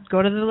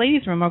 go to the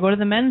ladies' room or go to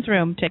the men's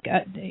room.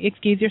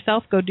 Excuse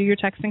yourself, go do your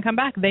text and come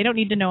back. They don't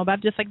need to know about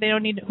it, just like they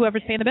don't need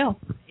whoever's paying the bill.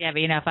 Yeah,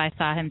 but if I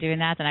saw him doing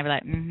that, then I'd be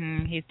like,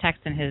 he's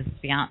texting his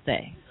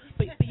fiancé.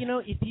 But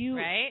if you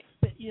right,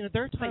 but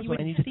there are times when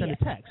I need to send a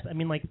text. I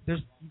mean, like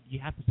you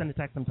have to send a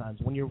text sometimes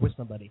when you're with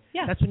somebody.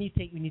 Yeah. That's when you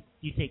take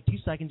 2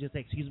 seconds just say,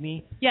 excuse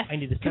me. Yes. I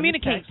need to send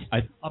communicate.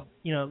 A text.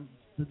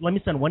 Let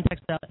me send one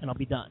text out and I'll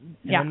be done.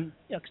 And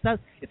then, cause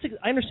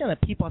I understand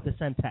that people have to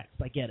send text.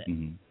 I get it.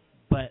 Mm-hmm.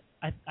 But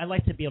I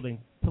like to be able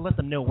to let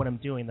them know what I'm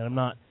doing, that I'm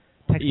not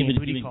texting a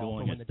booty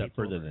call. Even going a step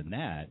further than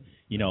that,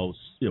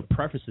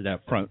 preface it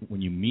up front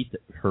when you meet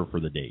her for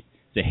the date.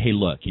 Say, hey,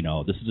 look,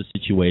 this is a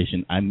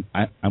situation. I'm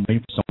waiting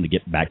for someone to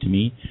get back to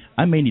me.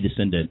 I may need to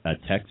send a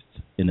text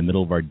in the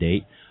middle of our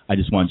date. I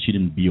just want you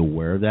to be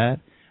aware of that,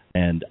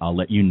 and I'll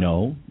let you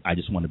know. I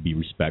just want to be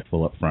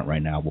respectful up front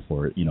right now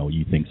before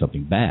you think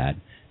something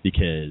bad,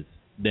 because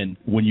then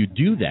when you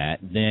do that,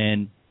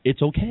 then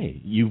it's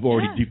okay. You've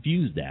already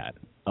diffused that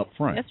up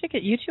front. Yes,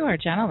 you two are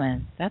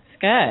gentlemen. That's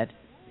good.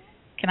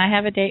 Can I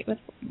have a date with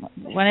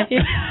one of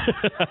you?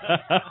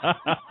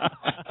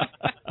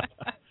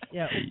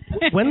 Yeah,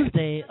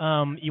 Wednesday,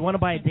 you want to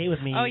buy a date with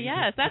me? Oh,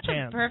 yes, that's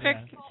a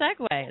perfect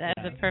segue.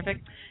 That's a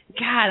perfect...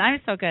 God, I'm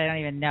so good, I don't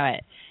even know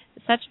it.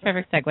 Such a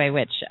perfect segue,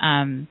 which,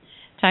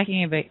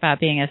 talking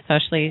about being a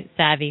socially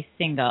savvy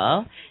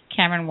single,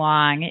 Cameron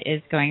Wong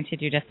is going to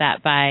do just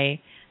that by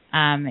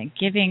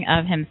giving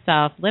of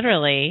himself,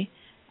 literally,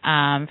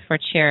 for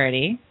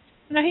charity.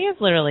 No, he is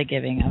literally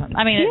giving of him.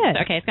 I mean,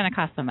 it's going to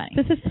cost some money.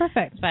 This is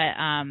perfect. But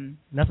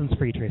nothing's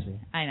free, Tracy.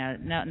 I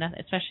know, no,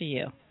 especially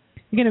you.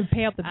 You're going to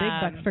pay out the big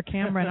bucks for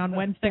Cameron on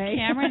Wednesday. So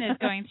Cameron is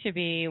going to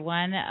be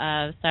one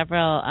of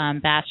several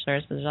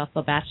bachelors, but there's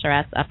also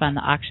bachelorettes up on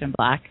the auction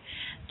block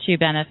to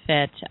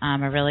benefit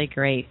a really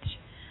great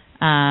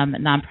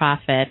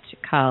nonprofit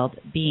called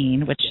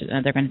Bean, which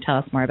they're going to tell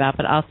us more about,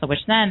 but also which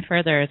then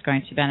further is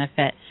going to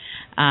benefit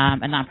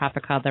a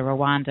nonprofit called the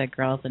Rwanda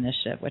Girls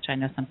Initiative, which I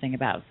know something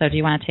about. So do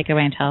you want to take it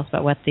away and tell us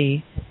about what the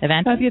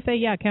event is? I was going to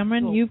say,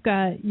 Cameron,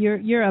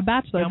 you're a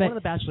bachelor. Yeah, I'm one of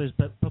the bachelors,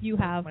 but you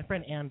have... My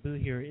friend Ann Boo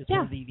here is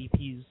one of the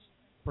VPs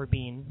for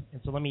Bean,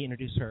 and so let me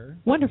introduce her.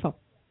 Wonderful.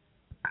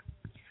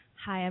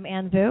 Hi, I'm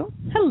Ann Vu.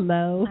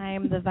 Hello.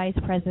 I'm the Vice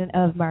President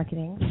of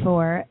Marketing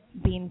for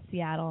Bean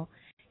Seattle,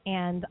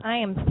 and I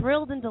am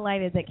thrilled and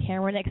delighted that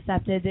Cameron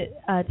accepted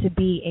to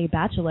be a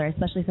bachelor,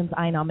 especially since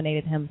I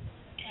nominated him.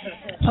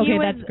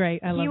 That's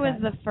great. I love that. He was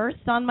the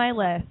first on my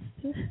list.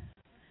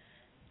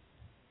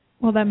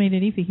 Well, that made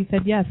it easy. He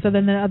said yes. So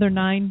then the other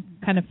 9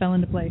 kind of fell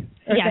into place.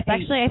 Yes,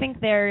 actually, I think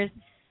there's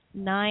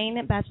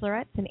 9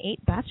 bachelorettes and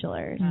 8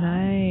 bachelors.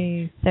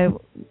 Nice.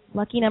 So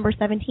lucky number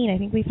 17. I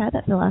think we've had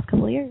that for the last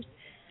couple of years.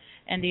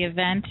 And the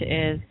event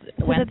is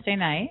Wednesday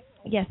night?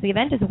 Yes, the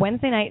event is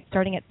Wednesday night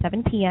starting at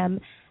 7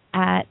 p.m.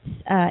 at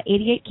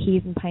 88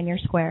 Keys in Pioneer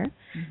Square.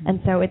 Mm-hmm. And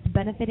so it's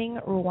benefiting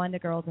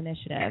Rwanda Girls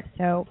Initiative.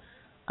 So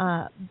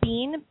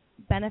Bean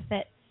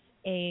benefits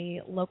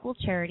a local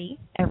charity.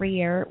 Every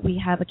year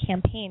we have a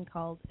campaign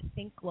called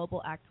Think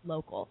Global Act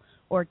Local,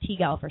 or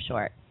TGAL for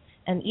short.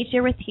 And each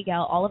year with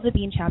TGAL, all of the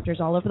Bean chapters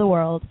all over the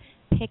world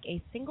pick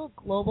a single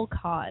global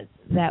cause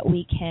that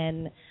we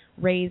can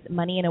raise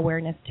money and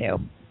awareness to.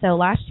 So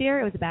last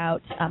year it was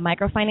about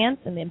microfinance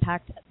and the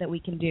impact that we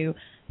can do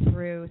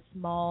through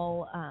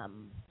small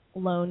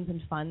loans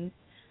and funds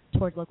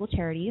towards local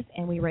charities,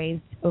 and we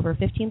raised over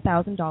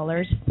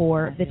 $15,000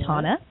 for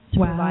Vitana to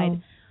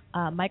provide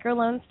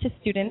microloans to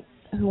students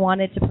who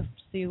wanted to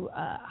pursue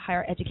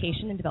higher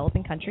education in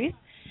developing countries.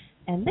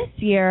 And this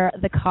year,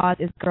 the cause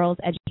is girls'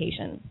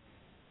 education.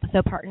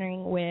 also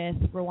partnering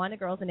with Rwanda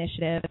Girls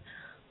Initiative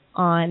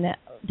on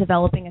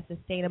developing a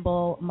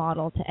sustainable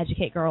model to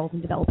educate girls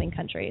in developing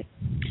countries.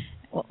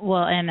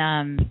 Well,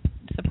 and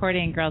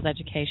supporting girls'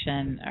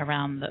 education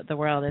around the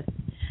world is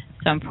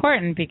so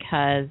important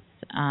because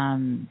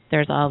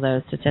there's all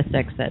those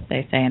statistics that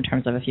they say in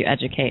terms of if you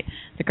educate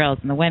the girls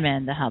and the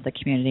women, how the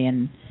community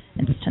in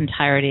its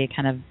entirety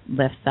kind of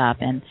lifts up.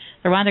 And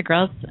the Rwanda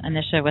Girls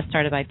Initiative was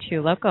started by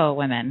 2 local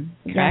women,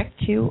 correct?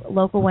 Yes, 2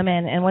 local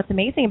women. And what's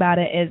amazing about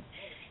it is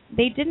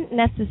they didn't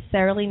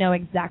necessarily know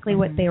exactly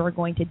what they were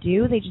going to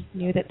do. They just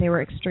knew that they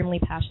were extremely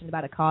passionate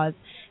about a cause.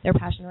 They're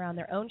passionate around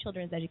their own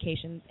children's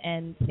education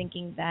and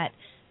thinking that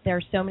there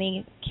are so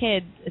many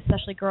kids,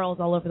 especially girls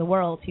all over the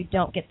world, who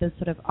don't get those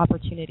sort of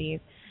opportunities.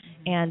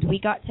 And we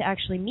got to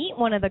actually meet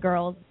one of the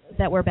girls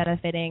that were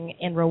benefiting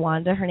in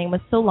Rwanda. Her name was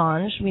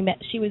Solange.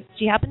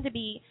 She happened to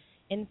be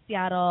in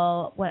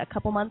Seattle a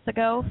couple months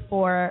ago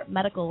for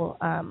medical.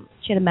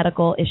 She had a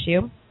medical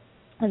issue,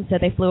 and so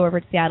they flew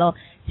over to Seattle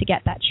to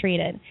get that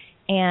treated.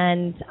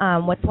 And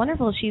what's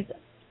wonderful is she's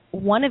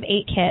one of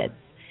 8 kids,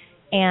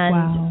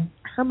 and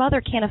her mother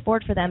can't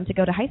afford for them to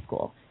go to high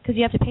school because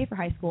you have to pay for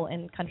high school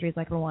in countries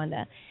like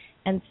Rwanda.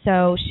 And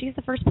so she's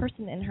the first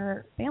person in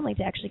her family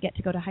to actually get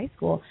to go to high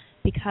school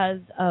because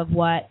of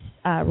what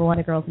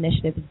Rwanda Girls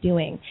Initiative is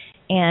doing.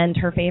 And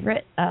her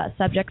favorite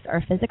subjects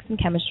are physics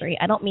and chemistry.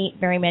 I don't meet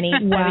very many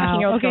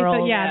 17-year-old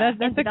girls. So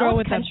that's a girl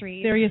with a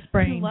serious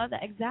brain. Who love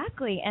that.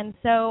 Exactly. And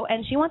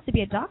she wants to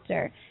be a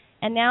doctor.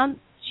 And now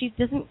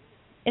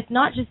it's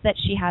not just that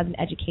she has an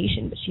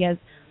education, but she has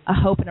a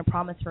hope and a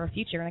promise for a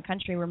future in a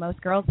country where most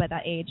girls by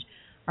that age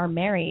are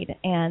married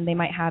and they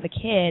might have a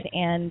kid,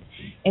 and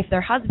if their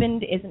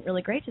husband isn't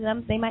really great to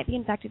them, they might be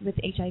infected with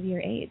HIV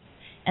or AIDS,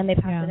 and they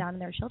pass it down to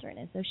their children.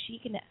 And so she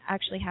can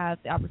actually have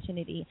the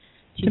opportunity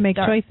to make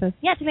choices.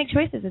 Yeah, to make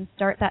choices and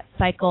start that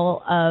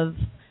cycle of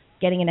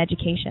getting an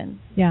education.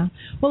 Yeah.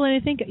 Well, and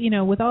I think,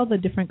 with all the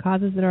different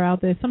causes that are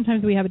out there,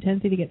 sometimes we have a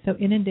tendency to get so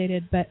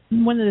inundated, but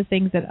one of the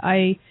things that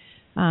I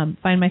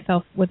find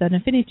myself with an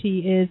affinity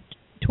is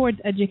towards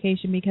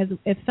education, because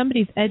if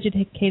somebody's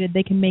educated,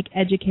 they can make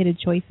educated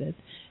choices.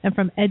 And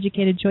from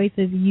educated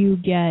choices, you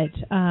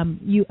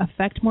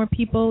affect more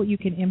people, you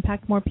can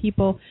impact more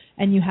people,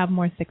 and you have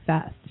more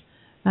success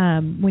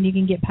when you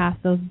can get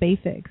past those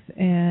basics.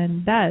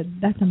 And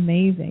that's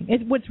amazing.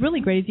 What's really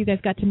great is you guys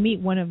got to meet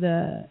one of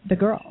the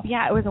girls.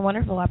 Yeah, it was a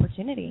wonderful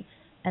opportunity.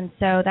 And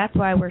so that's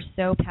why we're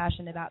so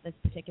passionate about this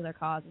particular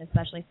cause, and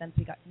especially since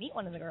we got to meet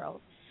one of the girls.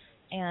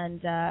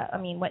 And,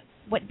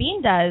 what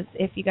Bean does,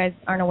 if you guys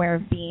aren't aware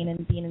of Bean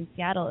and Bean in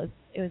Seattle,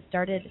 it was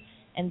started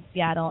in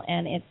Seattle,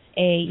 and it's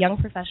a young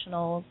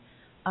professionals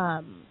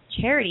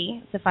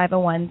charity. It's a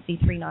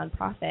 501c3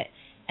 nonprofit,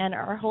 and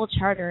our whole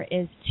charter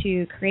is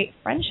to create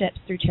friendships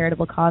through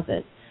charitable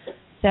causes.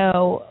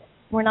 So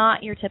we're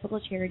not your typical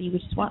charity. We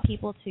just want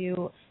people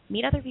to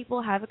meet other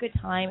people, have a good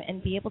time,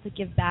 and be able to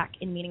give back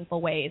in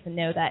meaningful ways, and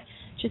know that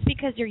just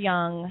because you're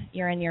young,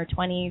 you're in your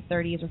 20s,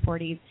 30s, or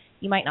 40s,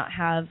 you might not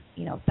have,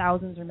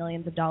 thousands or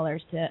millions of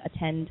dollars to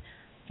attend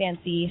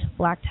fancy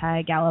black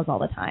tie galas all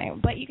the time.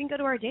 But you can go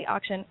to our date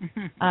auction.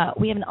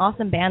 We have an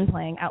awesome band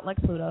playing, Out Like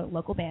Pluto,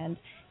 local band.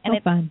 And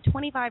it's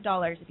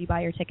 $25 if you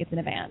buy your tickets in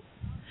advance.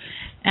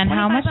 And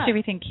how much do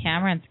we think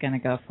Cameron's going to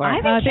go for?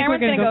 I think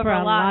Cameron's going to go for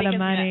a lot of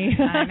money.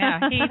 I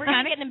know. He's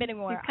kind of getting a bit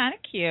more. He's kind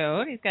of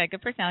cute. He's got a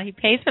good personality. He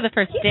pays for the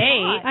first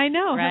date. Hot. I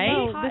know,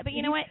 right? He's hot, but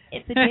you know what?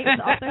 It's a date with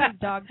also his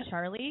dog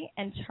Charlie,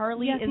 and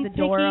Charlie is he's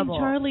adorable.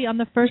 Taking Charlie on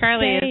the first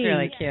Charlie date. is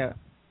really cute.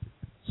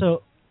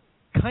 So,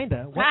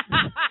 kinda. What?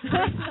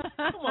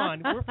 Come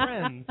on, we're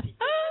friends.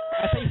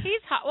 He's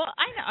hot. Well,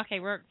 I know. Okay,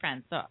 we're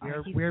friends, so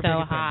he's we're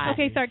so big hot.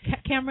 Okay, sorry,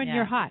 Cameron, Yeah.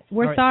 you're hot.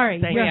 We're All right,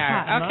 sorry. thank You're you.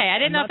 hot. Okay, I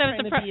didn't know if I'm there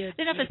was not trying to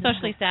didn't know if it's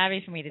socially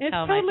savvy for me to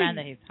tell my friend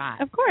that he's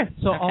hot. Of course.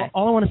 So Okay.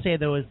 all I want to say,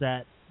 though, is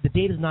that the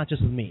date is not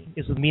just with me.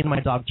 It's with me and my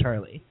dog,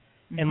 Charlie.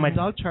 And my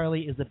dog,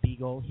 Charlie, is a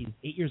beagle. He's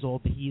 8 years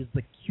old, but he's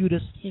the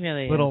cutest He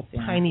really little is,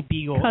 yeah. tiny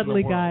beagle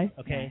Cuddly in the world.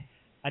 guy. Okay?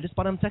 I just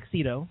bought him a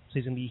tuxedo, so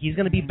he's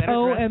gonna be better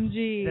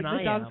OMG. dressed than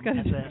I dog's am got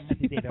at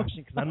the date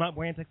auction because I'm not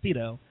wearing a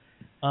tuxedo.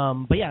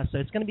 But yeah, so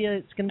it's gonna be a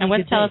And good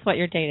let's tell date. us what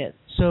your date is.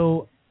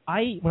 So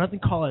when I was in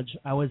college,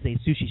 I was a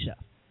sushi chef,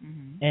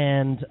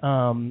 and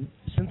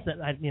since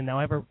then, now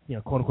I have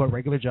a quote unquote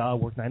regular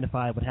job, work 9 to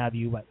 5, what have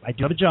you. But I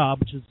do have a job,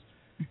 which is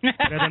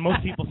better than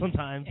most people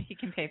sometimes. You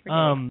can pay for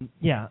dates.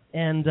 Yeah,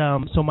 and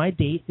so my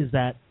date is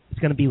that it's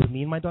going to be with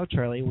me and my dog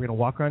Charlie. We're going to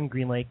walk around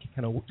Green Lake,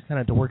 kind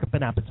of to work up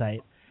an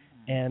appetite,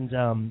 and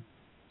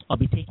I'll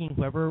be taking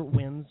whoever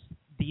wins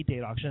the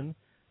date auction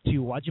to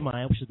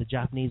Wajimaya, which is the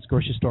Japanese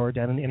grocery store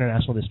down in the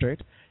International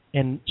District,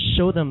 and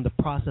show them the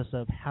process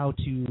of how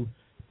to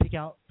pick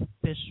out the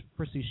fish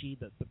for sushi,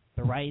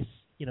 the rice,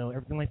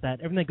 everything like that,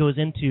 everything that goes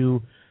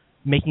into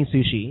making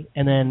sushi,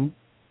 and then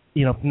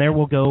from there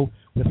we'll go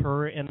with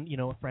her and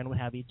a friend, what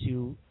have you,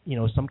 to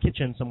some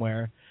kitchen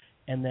somewhere,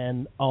 and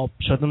then I'll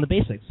show them the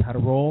basics: how to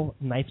roll,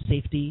 knife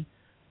safety,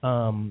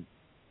 how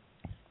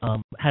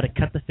to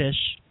cut the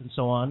fish, and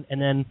so on. And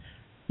then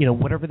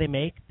whatever they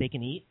make, they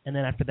can eat. And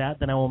then after that,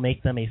 then I will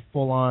make them a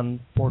full-on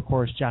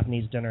 4-course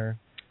Japanese dinner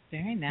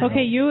Very nice.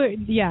 Okay,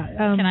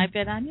 can I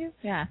bid on you?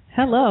 Yeah.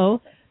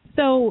 Hello.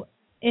 So,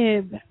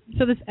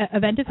 this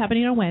event is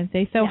happening on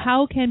Wednesday. So,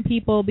 how can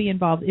people be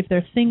involved? If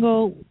they're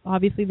single,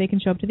 obviously they can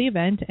show up to the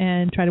event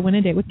and try to win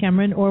a date with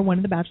Cameron or one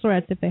of the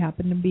bachelorettes if they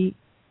happen to be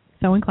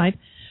so inclined.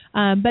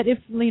 But if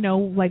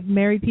like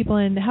married people,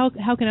 and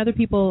how can other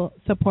people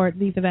support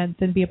these events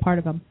and be a part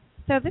of them?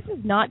 So this is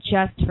not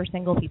just for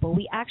single people.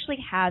 We actually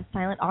have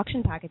silent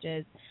auction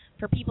packages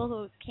for people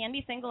who can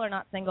be single or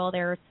not single.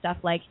 There's stuff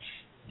like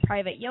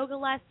private yoga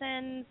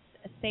lessons,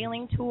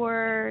 sailing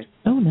tours,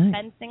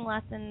 fencing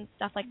lessons,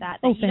 stuff like that.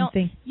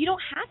 Fencing. You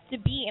don't have to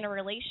be in a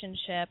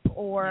relationship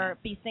or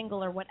be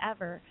single or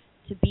whatever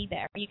to be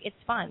there. It's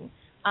fun.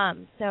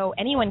 So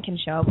anyone can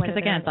show up. Because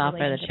again, it's all for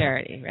the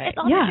charity, right? It's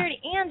all for charity,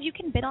 and you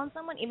can bid on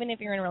someone even if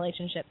you're in a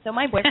relationship. So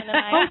my boyfriend and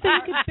I. So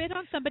you can bid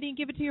on somebody and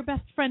give it to your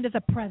best friend as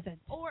a present.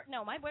 Or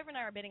no, my boyfriend and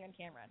I are bidding on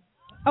Cameron.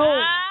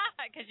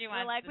 Because you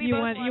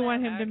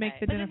want him to make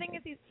the dinner. But the thing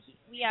is,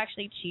 we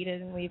actually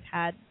cheated, and we've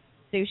had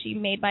sushi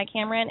made by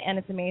Cameron, and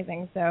it's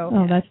amazing.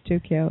 So. That's too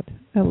cute.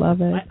 I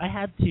love it. I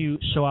had to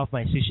show off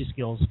my sushi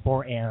skills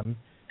for Anne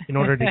in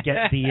order to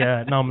get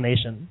the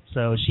nomination.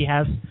 So she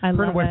has, her and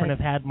her boyfriend have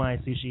had my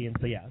sushi, and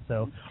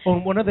so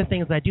one other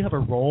thing is I do have a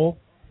role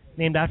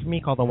named after me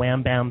called the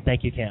Wham Bam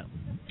Thank You Cam.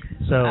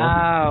 So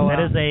that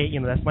is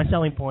that's my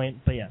selling point,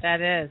 but yes.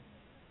 That is.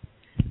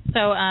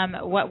 So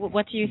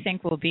what do you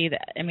think will be is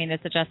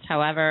it just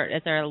however,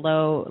 is there a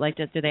low,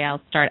 do they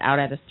all start out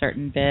at a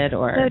certain bid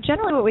or? So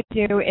generally what we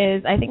do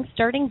is I think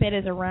starting bid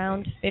is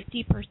around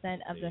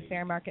 50% of the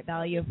fair market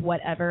value of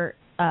whatever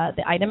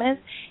the item is.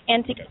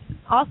 And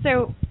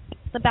also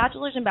the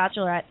bachelors and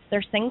bachelorettes,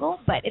 they're single,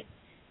 but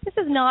this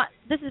is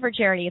for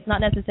charity. It's not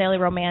necessarily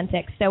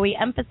romantic. So we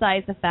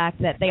emphasize the fact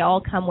that they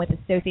all come with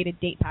associated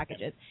date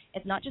packages.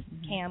 It's not just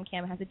Cam.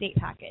 Cam has a date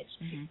package.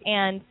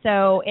 And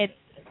so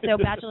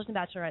bachelors and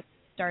bachelorettes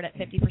start at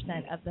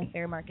 50% of the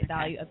fair market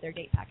value of their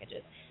date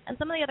packages. And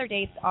some of the other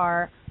dates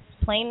are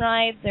plane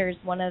rides. There's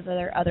one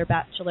other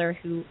bachelor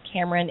who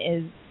Cameron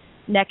is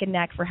neck and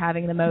neck for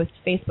having the most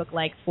Facebook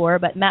likes for,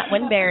 but Matt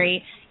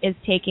Winberry is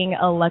taking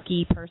a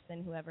lucky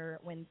person, whoever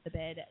wins the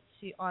bid,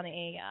 on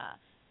a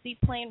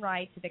seaplane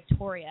ride to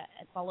Victoria,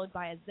 followed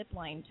by a zip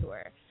line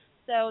tour.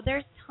 So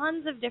there's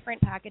tons of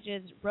different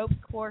packages, ropes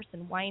course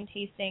and wine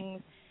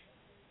tastings,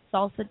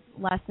 salsa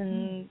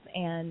lessons,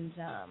 and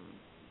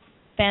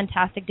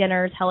fantastic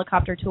dinners,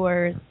 helicopter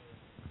tours.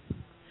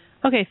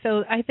 Okay,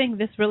 so I think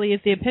this really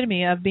is the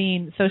epitome of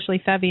being socially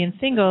savvy and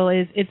single.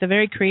 It's a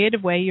very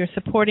creative way. You're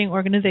supporting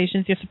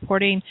organizations. You're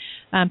supporting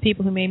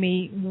people who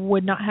maybe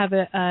would not have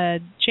a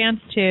chance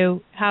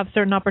to have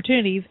certain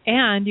opportunities,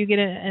 and you get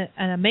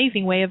an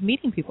amazing way of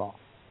meeting people.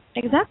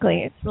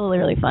 Exactly. It's really,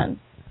 really fun.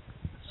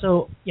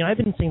 So, I've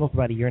been single for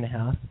about a year and a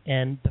half,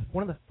 and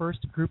one of the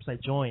first groups I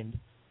joined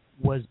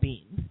was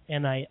Bean.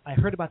 And I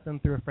heard about them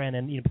through a friend,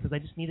 and because I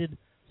just needed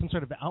some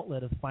sort of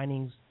outlet of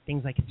finding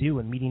things I could do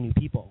and meeting new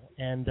people.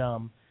 And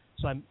so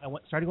I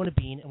started going to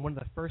Bean, and one of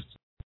the first,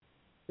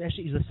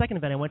 actually the second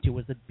event I went to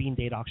was the Bean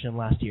Date Auction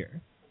last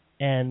year.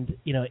 And,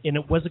 and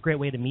it was a great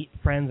way to meet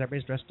friends.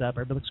 Everybody's dressed up.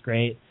 Everybody looks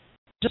great.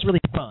 Just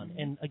really fun.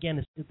 And,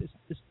 again,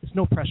 it's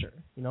no pressure.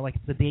 Like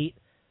it's a date,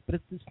 but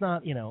it's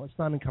not, it's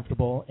not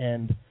uncomfortable.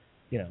 And,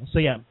 so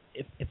yeah,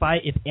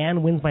 if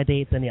Anne wins my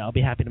date, then I'll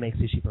be happy to make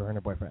sushi for her and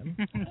her boyfriend.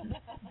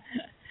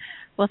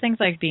 Well, things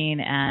like Bean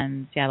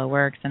and Seattle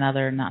Works and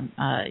other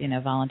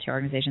volunteer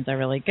organizations are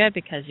really good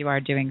because you are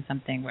doing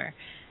something where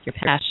you're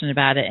passionate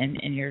about it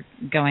and you're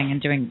going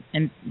and doing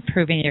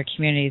improving your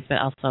communities, but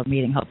also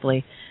meeting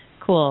hopefully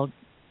cool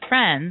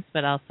friends,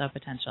 but also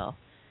potential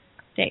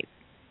dates.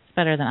 It's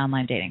better than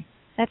online dating.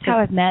 That's how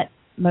I've met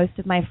most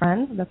of my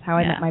friends. That's how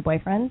I met my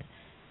boyfriend.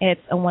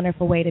 It's a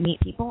wonderful way to meet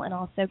people and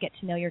also get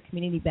to know your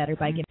community better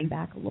by giving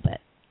back a little bit.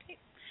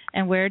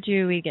 And where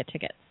do we get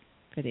tickets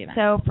for the event?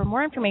 So for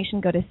more information,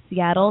 go to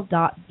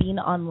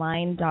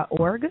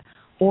seattle.beanonline.org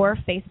or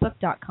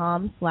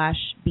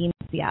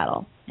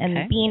facebook.com/beanseattle.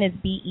 And Bean is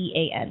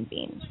BEAN,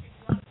 Bean.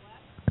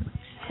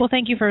 Well,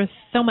 thank you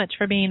so much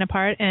for being a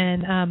part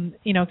and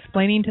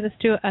explaining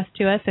to us.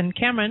 And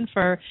Cameron,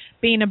 for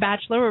being a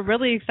bachelor, we're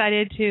really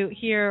excited to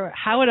hear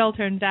how it all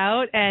turns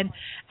out. And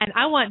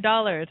I want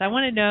dollars. I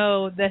want to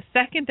know the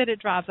second that it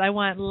drops. I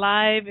want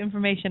live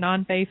information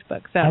on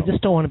Facebook. So I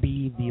just don't want to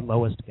be the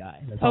lowest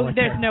guy.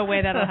 There's no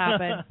way that'll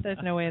happen.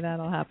 There's no way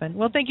that'll happen.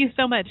 Well, thank you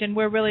so much, and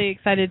we're really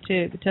excited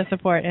to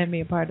support and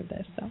be a part of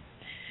this. So.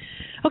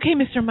 Okay,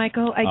 Mr.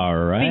 Michael. All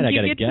right, think I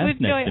got you a get guest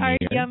to enjoy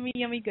next to our me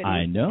here. yummy goodies.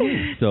 I know.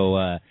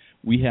 So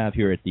we have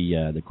here at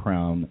the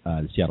Crowne,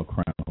 the Seattle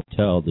Crowne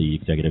Hotel, the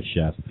executive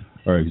chef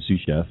or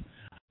sous chef,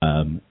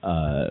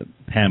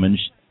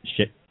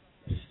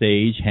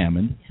 Sage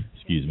Hammond.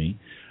 Excuse me.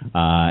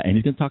 And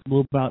he's going to talk a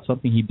little about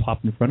something he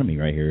popped in front of me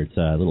right here. It's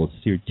a little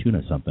seared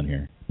tuna something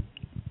here.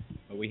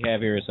 What we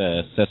have here is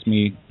a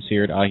sesame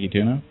seared ahi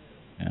tuna.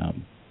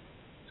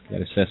 It's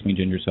got a sesame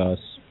ginger sauce,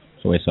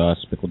 soy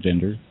sauce, pickled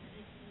ginger.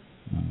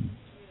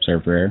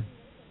 Served rare.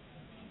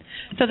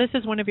 So this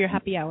is one of your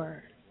happy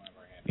hour.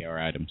 Happy hour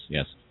items,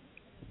 yes.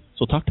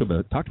 So talk to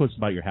us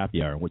about your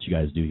happy hour and what you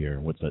guys do here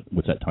and what's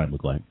that time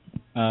look like?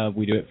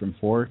 We do it from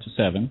 4 to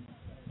 7,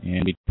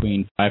 and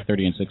between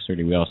 5:30 and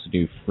 6:30 we also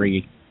do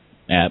free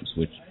apps,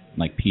 which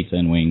like pizza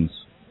and wings.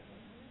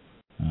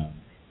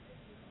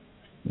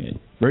 Yeah,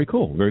 very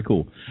cool, very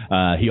cool.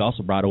 He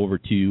also brought over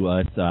to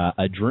us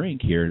a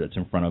drink here that's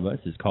in front of us.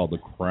 It's called the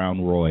Crowne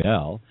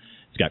Royale.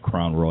 It's got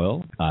Crowne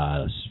Royal,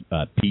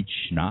 peach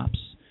schnapps,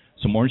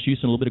 some orange juice,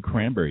 and a little bit of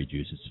cranberry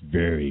juice. It's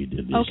very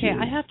delicious. Okay,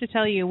 I have to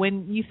tell you,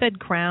 when you said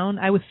Crowne,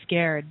 I was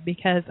scared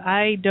because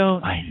I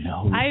don't. I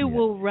know. I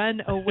will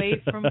run away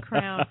from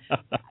Crowne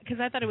because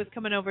I thought it was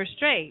coming over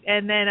straight,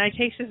 and then I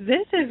tasted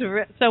this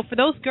so for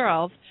those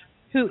girls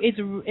who it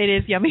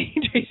is yummy.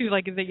 Tracy's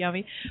like, is it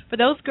yummy? For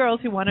those girls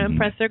who want to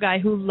impress their guy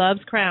who loves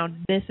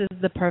Crowne, this is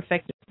the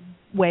perfect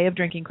way of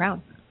drinking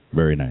Crowne.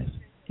 Very nice.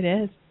 It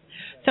is.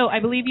 So I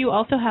believe you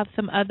also have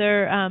some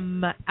other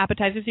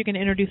appetizers you can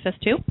introduce us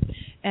to.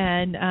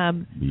 And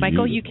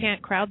Michael, you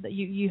can't crowd that.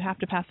 You have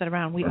to pass that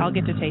around. We all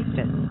get to taste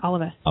it, all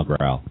of us. I'll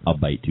growl. I'll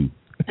bite too.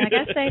 And I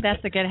gotta say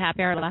that's a good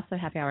happy hour. Lots of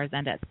happy hours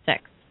end at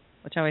 6,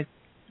 which always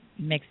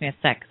makes me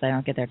sick because I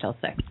don't get there till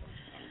 6.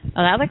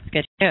 Oh, that looks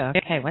good too.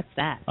 Okay, what's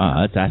that?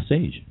 That's Ash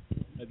Sage.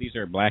 These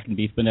are blackened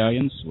beef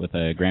medallions with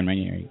a Grand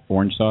Marnier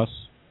orange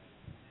sauce.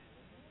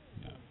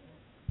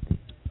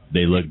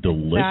 They look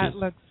delicious. That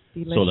looks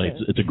delicious. So like,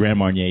 it's a Grand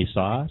Marnier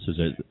sauce? Is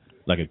it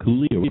like a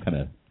coulis or what kind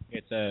of?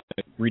 It's a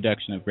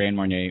reduction of Grand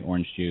Marnier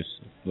orange juice,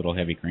 a little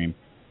heavy cream.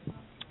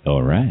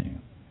 All right.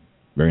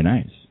 Very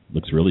nice.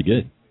 Looks really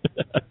good.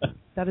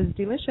 That is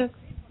delicious.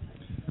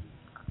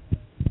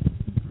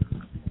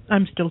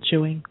 I'm still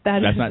chewing.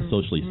 That's not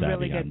socially savvy,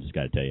 really good. I'm just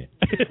got to tell you.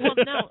 Well,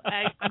 no,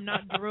 I'm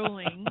not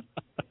drooling.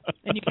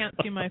 And you can't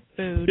see my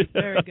food.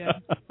 Very good.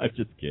 I'm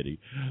just kidding.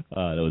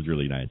 That was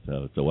really nice.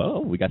 So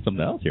we got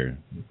something else here.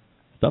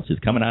 Stuff's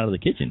just coming out of the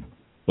kitchen.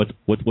 What's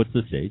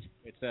this, Sage?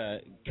 It's a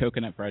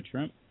coconut fried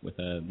shrimp with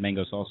a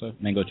mango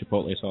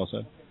chipotle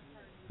salsa.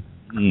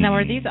 Now,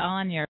 are these all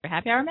on your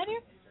happy hour menu?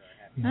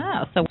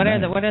 Oh, so what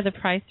are the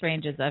price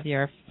ranges of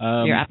your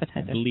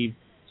appetizers? I believe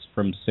it's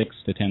from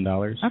 $6 to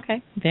 $10.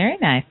 Okay, very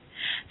nice.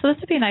 So this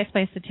would be a nice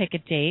place to take a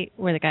date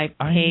where the guy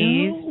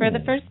pays for the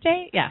first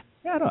date. Yeah,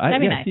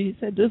 that'd be nice. See,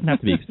 it doesn't have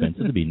to be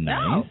expensive to be nice.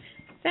 No,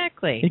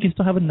 exactly. You can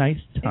still have a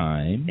nice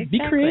time. Exactly.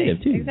 Be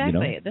creative too.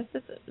 Exactly. You know?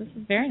 This is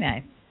very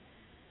nice.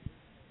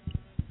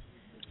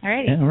 All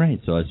righty. All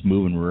right. So it's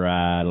moving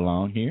right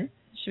along here.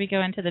 Should we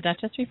go into the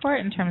Duchess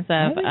report in terms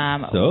of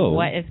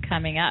what is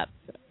coming up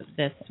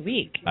this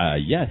week?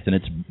 Yes, and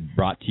it's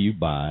brought to you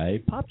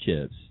by Pop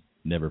Chips.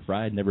 Never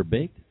fried, never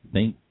baked.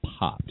 Think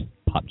popped.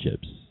 Pop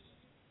Chips.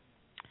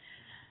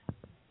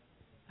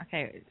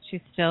 Okay,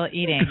 she's still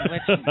eating,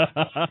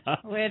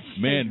 which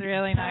Man, is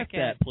really not good.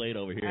 that plate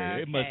over here.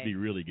 Okay. It must be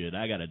really good.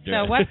 I got to do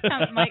So it. what's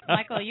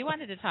Michael, you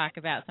wanted to talk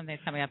about something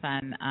that's coming up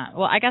on,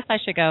 well, I guess I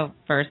should go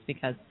first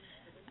because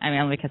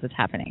only because it's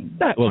happening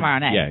tomorrow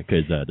night. Yeah,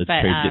 because the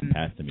trade's getting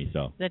passed to me.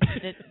 So the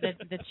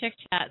Chick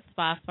Chat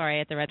Spa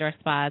Soiree at the Red Door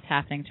Spa is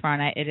happening tomorrow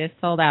night. It is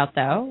sold out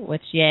though,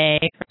 which yay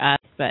for us,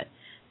 but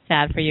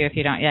sad for you if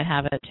you don't yet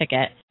have a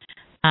ticket.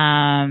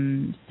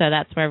 So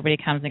that's where everybody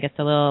comes and gets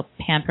a little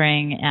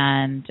pampering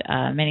and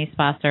mini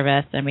spa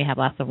service, and we have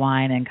lots of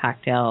wine and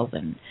cocktails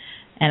and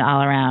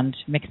all around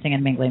mixing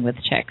and mingling with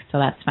chicks. So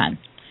that's fun.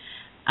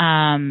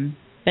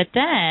 But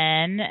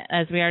then,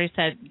 as we already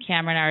said,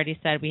 Cameron already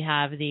said, we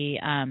have the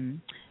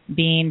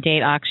Bean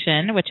Date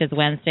Auction, which is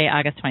Wednesday,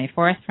 August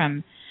 24th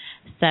from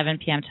 7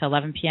 p.m. to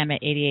 11 p.m.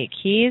 at 88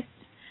 Keys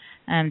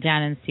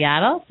down in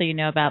Seattle. So you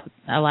know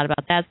a lot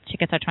about that.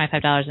 Tickets are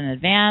 $25 in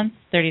advance,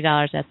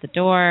 $30 at the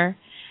door.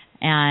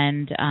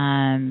 And,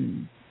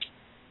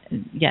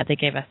 they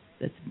gave us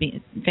this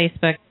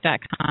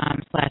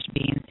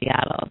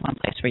Facebook.com/BeanSeattle is one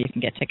place where you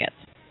can get tickets.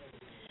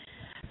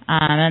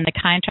 And the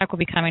Kind Truck will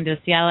be coming to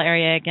the Seattle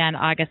area again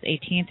August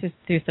 18th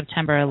through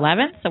September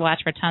 11th. So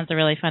watch for tons of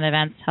really fun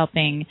events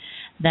helping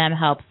them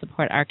help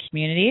support our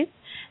communities.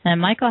 And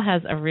Michael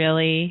has a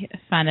really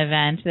fun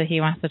event that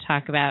he wants to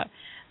talk about,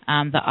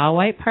 the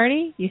All-White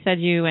Party. You said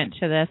you went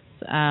to this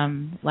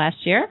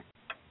last year?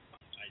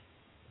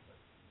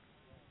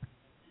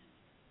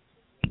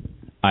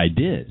 I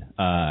did.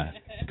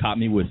 Caught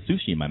me with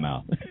sushi in my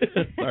mouth.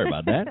 Sorry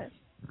about that.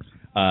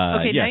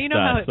 Okay, now you know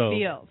how it so.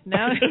 feels.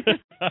 Now,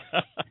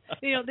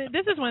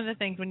 this is one of the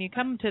things when you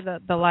come to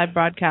the live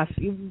broadcast.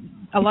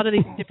 A lot of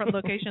these different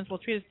locations will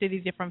treat us to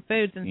these different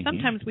foods, and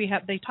sometimes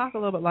they talk a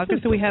little bit longer,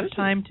 so we have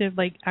time to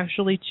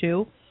actually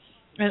chew,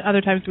 and other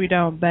times we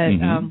don't. But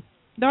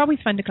they're always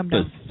fun to come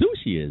down. The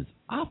sushi is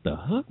off the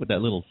hook with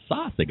that little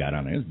sauce they got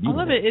on there. All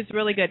of it is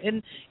really good.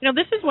 And,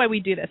 this is why we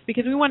do this,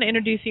 because we want to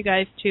introduce you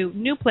guys to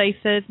new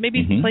places,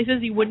 maybe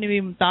places you wouldn't have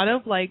even thought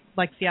of, like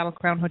Seattle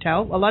Crowne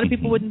Hotel. A lot of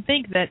people wouldn't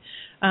think that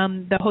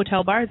the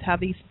hotel bars have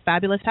these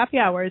fabulous happy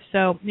hours.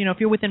 So, if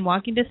you're within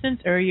walking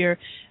distance or you're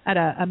at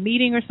a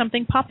meeting or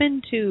something, pop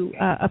into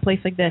a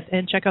place like this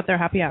and check out their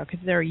happy hour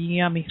because they're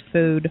yummy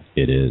food.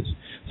 It is.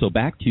 So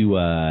back to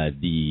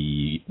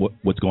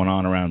what's going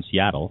on around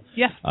Seattle.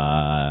 Yes.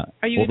 Are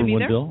you going to be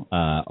there?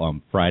 On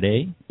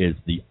Friday is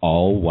the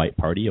all-white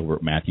party over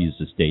at Matthews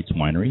Estates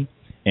Winery,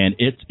 and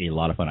it's a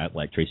lot of fun.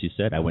 Like Tracy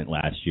said, I went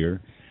last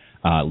year.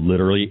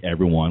 Literally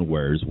everyone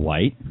wears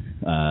white.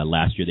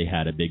 Last year they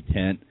had a big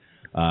tent.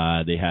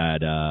 They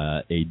had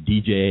a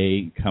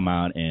DJ come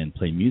out and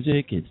play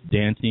music. It's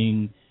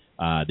dancing.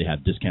 They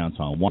have discounts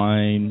on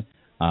wine.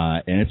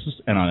 And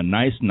on a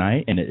nice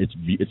night, and it's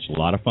a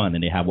lot of fun.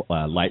 And they have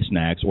light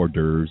snacks, hors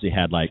d'oeuvres. They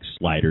had like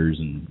sliders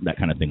and that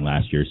kind of thing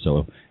last year.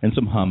 So, and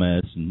some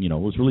hummus, and it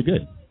was really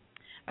good.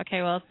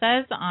 Okay, well, it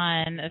says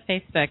on a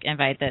Facebook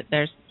invite that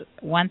there's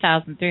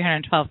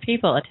 1,312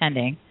 people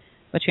attending,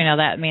 which we know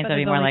that means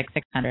there'll be more like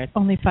 600.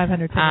 Only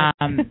 500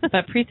 tickets.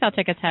 But pre-sale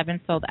tickets have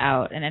been sold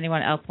out, and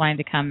anyone else wanting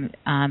to come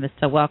is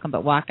still welcome,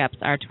 but walk-ups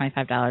are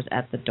 $25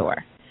 at the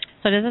door.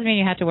 So does this mean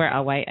you have to wear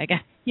all white, I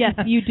guess? Yes,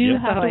 you do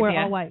have to wear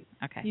idea. all white.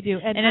 Okay. You do.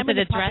 And is it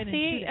a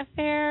dressy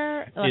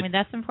affair? I mean,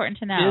 that's important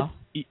to know.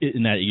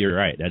 In that, you're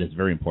right. That is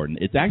very important.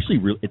 It's actually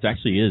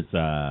is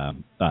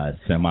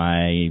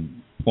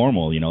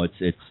semi-formal.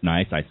 It's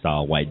nice. I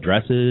saw white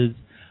dresses.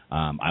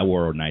 I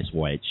wore a nice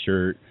white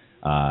shirt.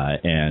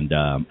 And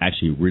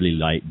actually really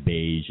light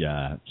beige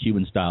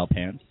Cuban-style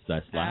pants,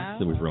 slacks.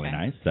 It was really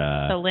nice.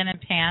 So linen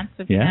pants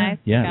would be nice.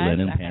 Yeah,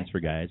 linen pants for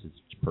guys. It's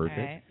perfect.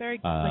 Right. Very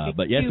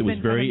but yes, it was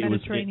very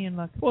Mediterranean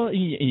look. Well, it's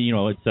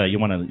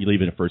you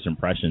leave it at first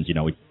impressions.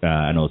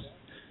 I know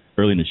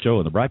early in the show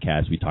in the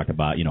broadcast we talked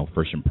about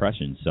first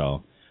impressions.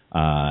 So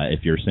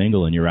if you're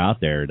single and you're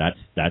out there,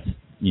 that's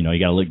you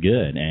got to look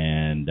good,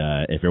 and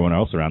if everyone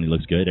else around you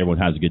looks good, everyone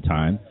has a good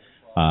time.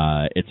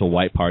 It's a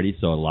white party,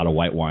 so a lot of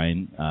white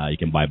wine. You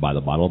can buy by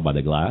the bottle, by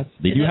the glass.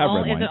 They do have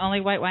red wine. Is it only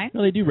white wine?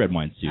 No, they do red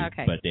wines too.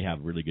 Okay. But they have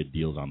really good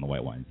deals on the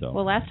white wine. So.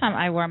 Well, last time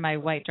I wore my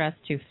white dress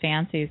to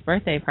Fancy's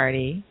birthday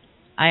party,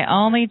 I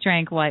only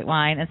drank white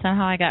wine, and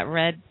somehow I got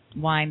red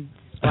wine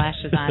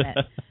splashes on it.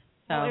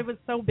 So it was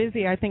so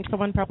busy. I think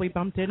someone probably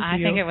bumped into you. I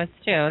think it was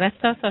too. That's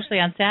so socially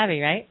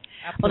unsavvy, right?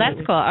 Absolutely. Well,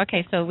 that's cool.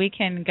 Okay, so we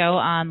can go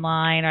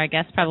online, or I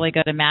guess probably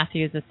go to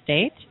Matthews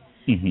Estate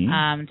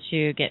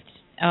to get.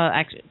 Oh,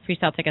 actually,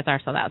 pre-sale tickets are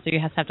sold out, so you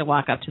just have to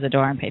walk up to the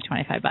door and pay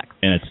 $25.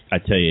 And I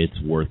tell you,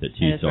 it's worth it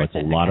too. So it's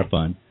a lot of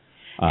fun.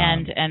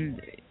 And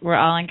we're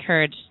all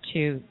encouraged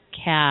to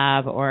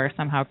cab or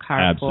somehow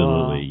carpool.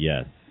 Absolutely,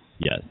 yes.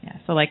 Yeah.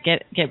 So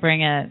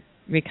bring a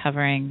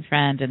recovering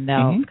friend and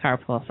they'll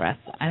carpool for us.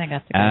 I think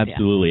that's a good idea.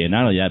 Absolutely, and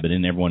not only that, but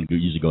then everyone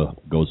usually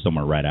goes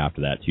somewhere right after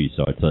that too.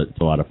 So it's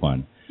a lot of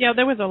fun. Yeah,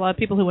 there was a lot of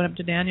people who went up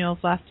to Daniel's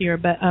last year,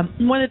 but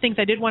one of the things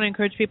I did want to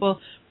encourage people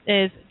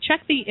is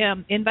check the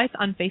invites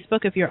on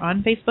Facebook if you're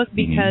on Facebook,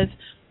 because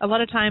a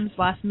lot of times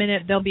last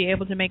minute they'll be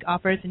able to make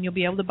offers and you'll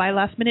be able to buy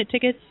last minute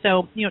tickets.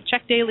 So,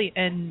 check daily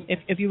and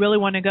if you really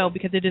want to go,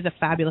 because it is a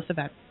fabulous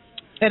event.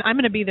 And I'm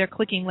going to be there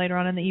clicking later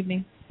on in the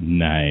evening.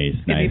 Nice.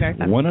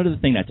 One other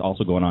thing that's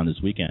also going on this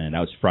weekend, and that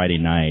was Friday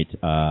night,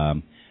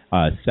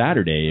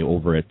 Saturday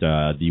over at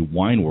the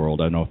Wine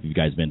World. I don't know if you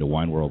guys have been to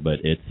Wine World, but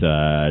it's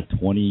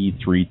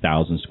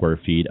 23,000 square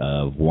feet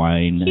of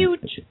wine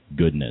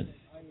goodness.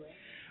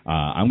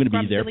 I'm going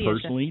to be there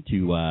personally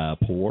to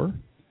pour,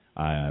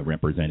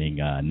 representing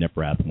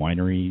Niprath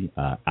Winery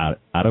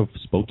out of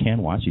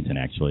Spokane, Washington,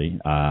 actually.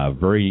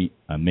 Very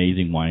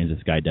amazing wines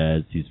this guy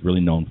does. He's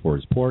really known for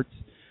his ports.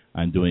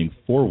 I'm doing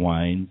 4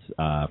 wines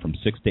from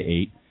 6 to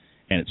 8,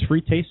 and it's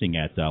free tasting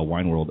at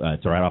Wine World.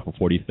 It's right off of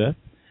 45th.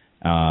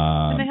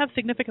 And they have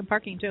significant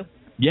parking, too.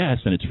 Yes,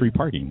 and it's free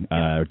parking.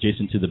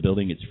 Adjacent to the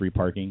building, it's free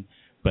parking.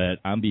 But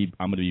I'm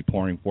going to be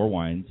pouring 4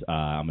 wines.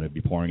 I'm going to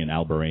be pouring an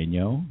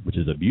Albarino, which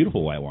is a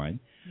beautiful white wine,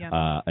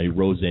 a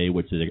Rosé,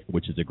 which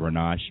is a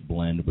Grenache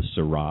blend with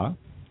Syrah,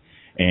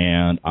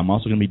 and I'm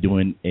also going to be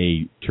doing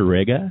a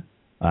Tourega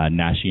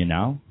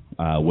Nacional,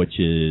 which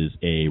is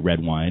a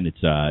red wine.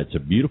 It's a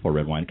beautiful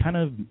red wine. Kind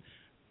of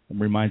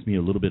reminds me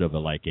a little bit of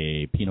a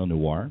Pinot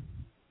Noir.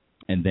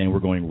 And then we're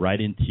going right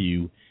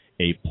into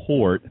a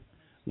port,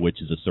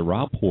 which is a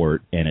Syrah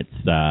port, and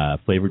it's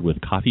flavored with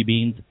coffee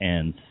beans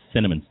and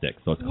cinnamon sticks.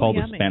 So it's called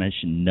the Spanish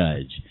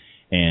Nudge.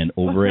 And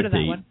over at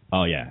the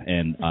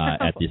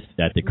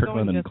at the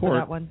Kirkland and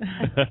Court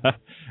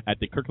at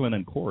the Kirkland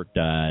and Court,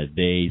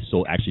 they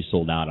actually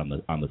sold out on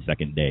the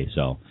second day.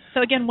 So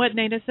again, what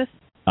night is this?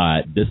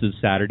 This is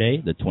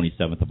Saturday, the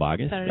 27th of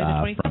August,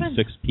 from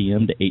 6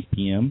 p.m. to 8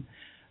 p.m.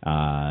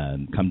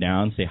 Come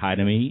down, say hi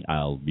to me.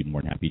 I'll be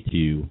more than happy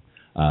to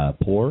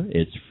pour.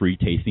 It's free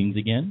tastings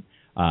again.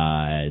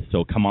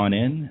 So come on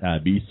in,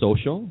 be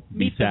social,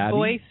 be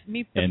savvy,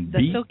 meet and the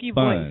be silky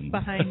fun. voice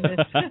behind this.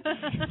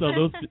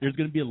 So there's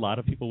going to be a lot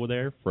of people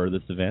there for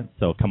this event.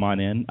 So come on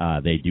in.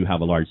 They do have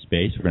a large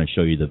space. We're going to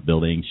show you the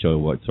building, show you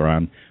what's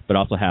around, but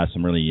also have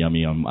some really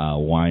yummy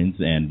wines.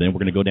 And then we're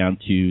going to go down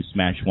to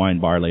Smash Wine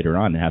Bar later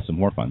on and have some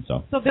more fun.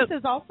 So this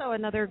is also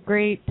another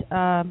great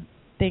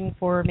thing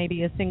for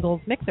maybe a singles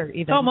mixer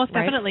even. Oh, most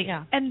right? definitely.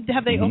 Yeah. And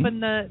have they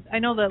opened I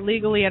know that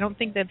legally I don't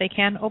think that they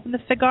can open the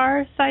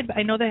cigar side, but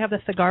I know they have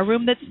the cigar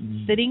room that's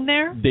sitting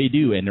there. They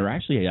do, and they're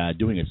actually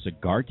doing a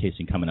cigar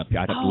tasting coming up. I'd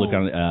have to look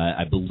on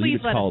I believe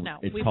it's called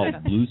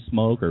Blue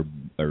Smoke or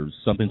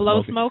something.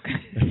 Blow Smoke.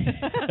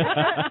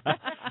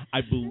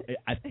 I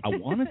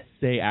want to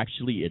say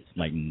actually it's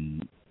like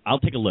I'll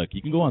take a look.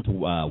 You can go onto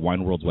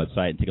Wine World's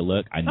website and take a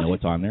look. I know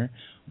it's on there,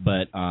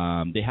 but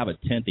they have a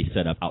tent they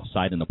set up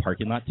outside in the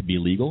parking lot to be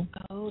legal.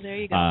 Oh, there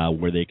you go.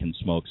 Where they can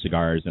smoke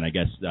cigars, and I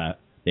guess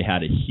they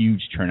had a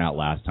huge turnout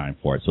last time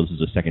for it, so this is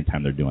the second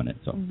time they're doing it.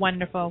 So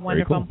wonderful.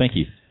 Very cool. Thank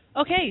you.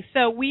 Okay,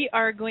 so we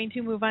are going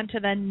to move on to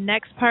the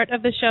next part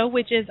of the show,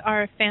 which is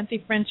our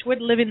Fancy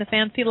Frenchwood, Living the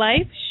Fancy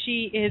Life.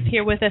 She is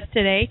here with us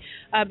today.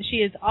 She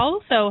is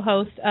also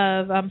host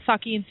of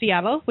Sake in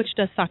Seattle, which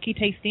does sake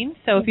tasting.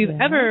 So if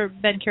you've ever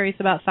been curious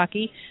about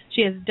sake,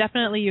 she is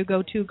definitely your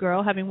go-to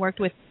girl, having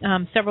worked with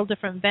several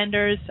different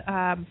vendors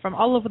from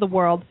all over the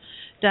world,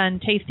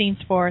 done tastings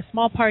for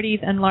small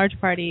parties and large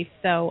parties.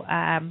 So,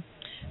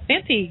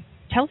 Fancy,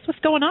 tell us what's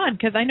going on,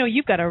 because I know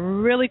you've got a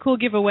really cool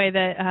giveaway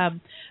that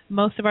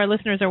most of our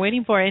listeners are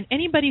waiting for. And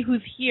anybody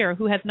who's here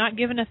who has not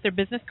given us their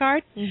business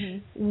card,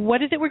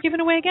 what is it we're giving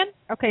away again?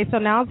 Okay, so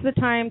now's the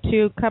time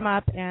to come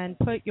up and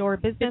put your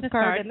business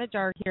card in the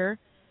jar here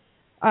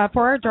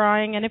for our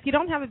drawing. And if you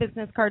don't have a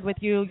business card with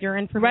you, your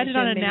information write it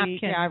on a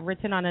napkin. Yeah,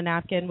 written on a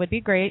napkin would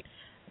be great.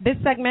 This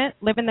segment,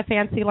 Living the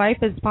Fancy Life,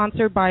 is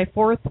sponsored by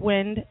Fourth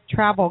Wind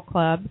Travel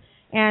Club.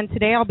 And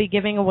today I'll be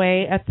giving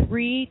away a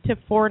 3 to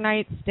 4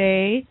 night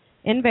stay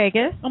in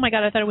Vegas. Oh my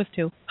God, I thought it was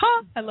 2.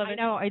 Huh? I love it. I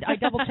know. I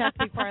double checked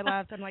before I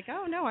left. I'm like,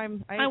 oh no,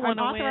 I'm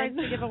authorized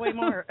to give away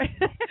more.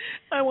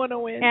 I want to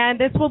win. And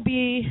this will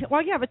be,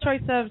 well, you have a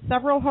choice of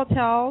several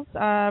hotels,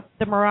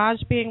 the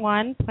Mirage being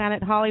one,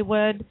 Planet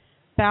Hollywood,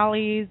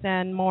 Bally's,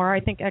 and more.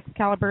 I think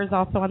Excalibur is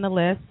also on the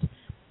list.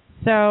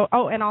 So,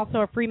 and also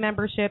a free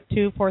membership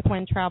to Fourth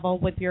Wind Travel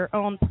with your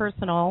own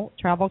personal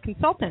travel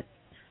consultant.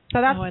 So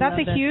that's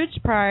a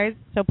huge prize.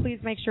 So please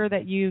make sure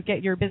that you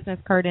get your business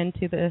card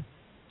into the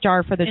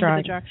jar for the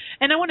drawing.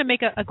 And I want to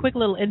make a quick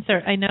little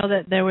insert. I know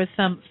that there was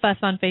some fuss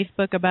on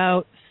Facebook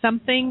about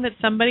something that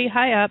somebody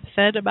high up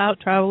said about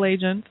travel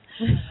agents.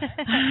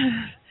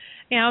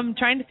 I'm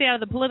trying to stay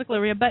out of the political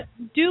area, but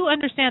do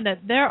understand that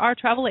there are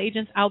travel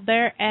agents out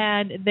there,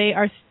 and they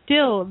are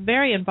still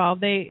very involved.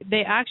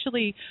 They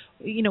actually,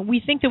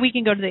 we think that we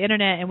can go to the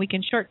internet and we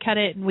can shortcut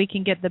it and we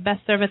can get the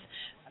best service.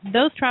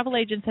 Those travel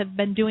agents have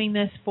been doing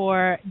this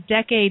for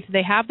decades.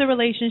 They have the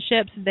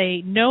relationships.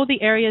 They know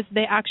the areas.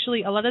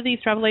 A lot of these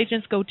travel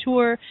agents go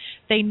tour.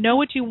 They know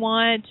what you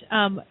want.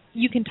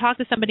 You can talk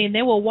to somebody and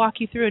they will walk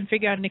you through and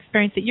figure out an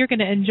experience that you're going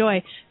to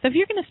enjoy. So if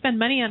you're going to spend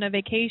money on a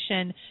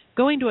vacation,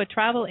 going to a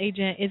travel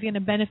agent is going to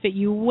benefit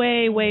you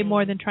way, way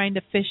more than trying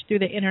to fish through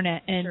the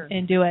internet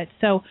and do it.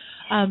 So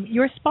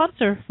your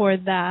sponsor for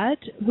that,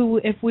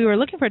 if we were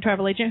looking for a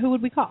travel agent, who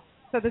would we call?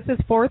 So this is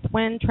Fourth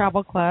Wind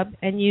Travel Club,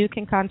 and you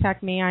can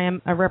contact me. I am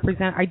a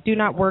I do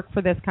not work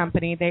for this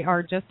company. They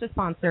are just a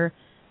sponsor,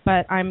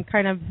 but I'm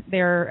kind of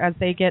there as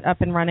they get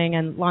up and running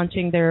and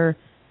launching their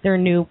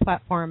new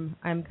platform.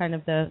 I'm kind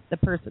of the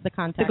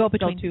contact, the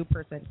go-to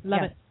person.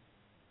 Love it.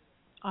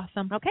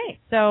 Awesome. Okay,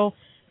 so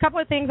a couple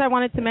of things I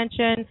wanted to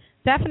mention.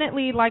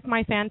 Definitely like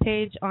my fan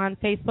page on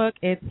Facebook.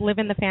 It's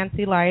Living the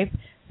Fancy Life,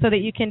 so that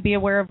you can be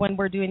aware of when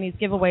we're doing these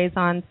giveaways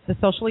on the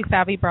Socially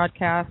Savvy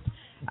broadcast.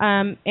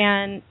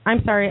 And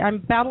I'm sorry, I'm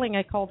battling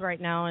a cold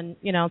right now, and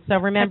so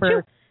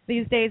remember,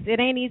 these days it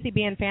ain't easy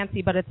being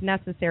fancy, but it's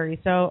necessary.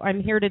 So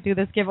I'm here to do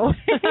this giveaway.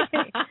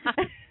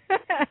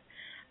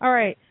 All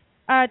right.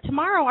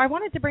 Tomorrow, I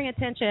wanted to bring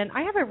attention.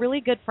 I have a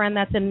really good friend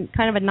that's in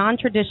kind of a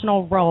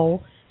non-traditional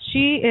role.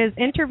 She is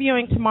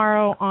interviewing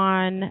tomorrow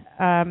on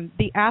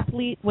The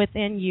Athlete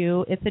Within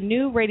You. It's a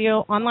new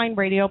online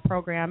radio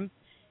program.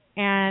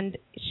 And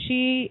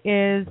she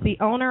is the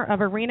owner of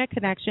Arena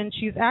Connection.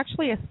 She's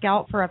actually a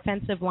scout for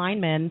offensive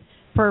linemen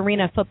for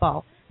Arena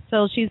Football.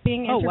 So she's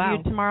being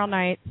interviewed tomorrow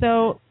night.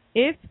 So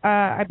if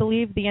I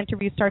believe the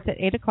interview starts at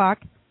 8 o'clock,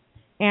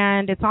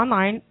 and it's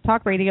online,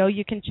 talk radio,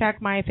 you can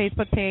check my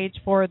Facebook page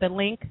for the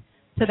link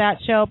to that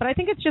show. But I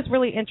think it's just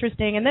really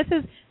interesting. And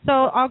so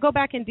I'll go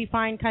back and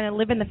define kind of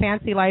living the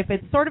fancy life.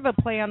 It's sort of a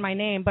play on my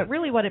name, but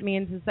really what it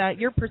means is that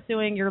you're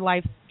pursuing your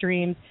life's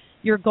dreams,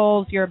 your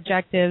goals, your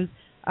objectives,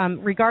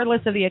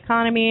 regardless of the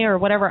economy or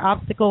whatever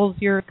obstacles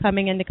you're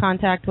coming into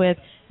contact with,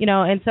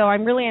 and so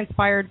I'm really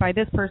inspired by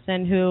this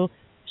person who,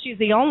 she's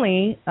the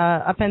only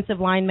offensive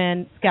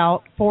lineman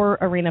scout for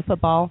Arena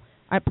Football,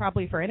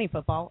 probably for any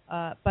football,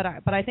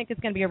 but I think it's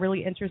going to be a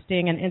really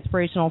interesting and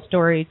inspirational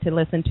story to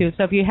listen to.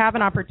 So if you have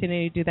an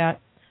opportunity to do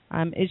that,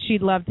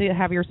 she'd love to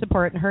have your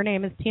support. And her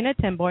name is Tina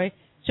Timboy.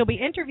 She'll be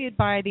interviewed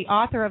by the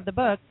author of the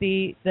book,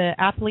 The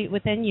Athlete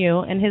Within You,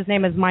 and his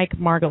name is Mike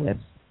Margolis.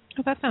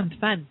 Oh, that sounds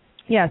fun.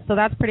 Yeah, so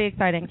that's pretty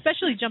exciting.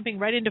 Especially jumping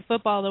right into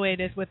football the way it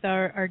is with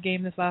our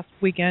game this last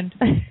weekend.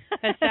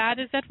 As sad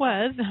as that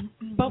was.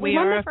 But we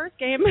won the first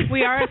game.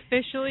 We are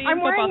officially I'm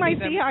in wearing my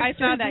season. Seahawks. I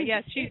saw that,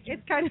 yes.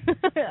 It's kind of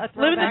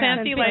living the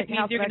fancy life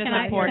means you're going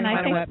to support. Can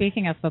I say,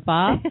 speaking of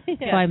football,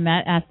 who I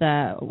met at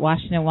the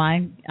Washington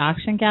Wine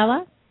Auction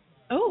Gala?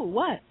 Oh,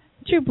 what?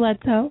 Drew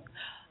Bledsoe.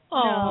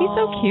 Oh, he's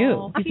so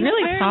cute. He's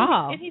really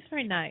tall. And he's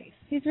very nice.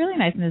 He's really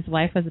nice, and his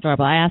wife was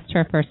adorable. I asked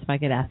her first if I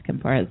could ask him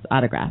for his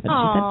autograph, and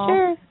she said,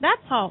 sure.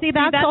 That's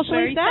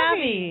socially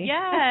savvy.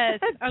 Yes.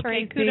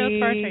 Okay, kudos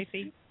for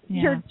Tracy.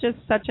 Yeah. You're just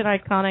such an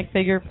iconic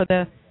figure for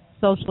the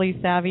socially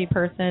savvy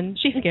person.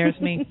 She scares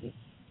me.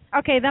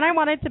 Okay, then I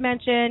wanted to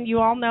mention, you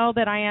all know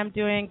that I am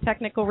doing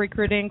technical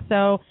recruiting,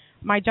 so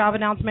my job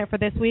announcement for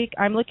this week,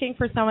 I'm looking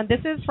for someone.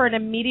 This is for an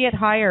immediate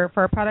hire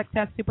for a product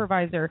test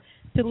supervisor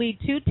to lead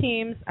 2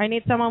 teams. I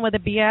need someone with a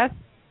BS,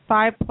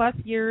 5+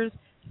 years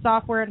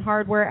software and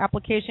hardware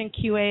application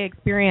QA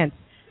experience.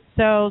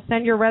 So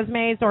send your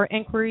resumes or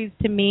inquiries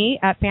to me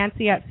at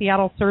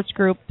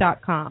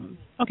fancy@seattlesearchgroup.com.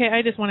 Okay,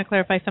 I just want to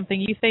clarify something.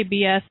 You say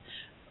BS.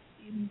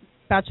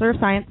 Bachelor of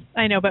Science.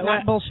 I know, but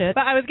not bullshit.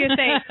 But I was gonna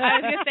say,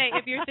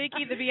 if you're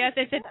thinking the BS,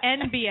 it's an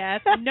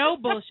NBS, no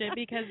bullshit,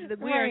 because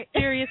we are in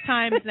serious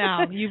times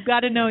now. You've got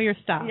to know your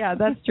stuff. Yeah,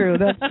 that's true.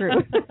 That's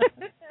true.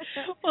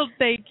 Well,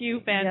 thank you,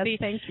 Fancy. Yes,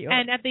 thank you.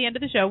 And at the end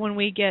of the show, when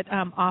we get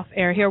off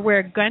air here,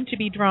 we're going to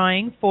be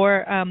drawing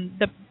for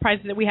the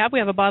prizes that we have. We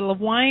have a bottle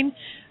of wine.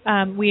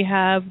 We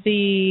have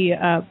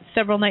the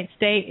several night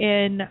stay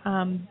in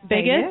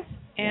Vegas.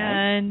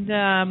 And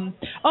then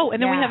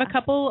we have a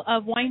couple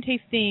of wine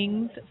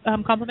tastings,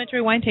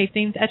 complimentary wine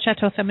tastings at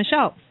Chateau Saint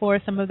Michel for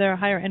some of their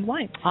higher end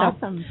wines.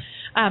 Awesome.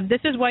 So,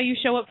 this is why you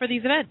show up for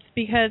these events,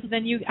 because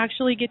then you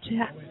actually get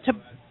to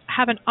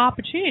have an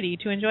opportunity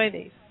to enjoy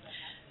these.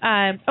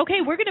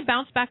 Okay, we're going to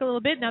bounce back a little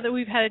bit now that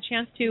we've had a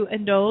chance to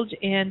indulge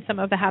in some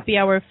of the happy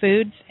hour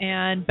foods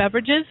and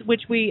beverages,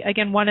 which we,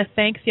 again, want to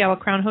thank Seattle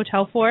Crowne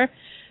Hotel for.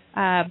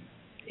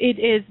 It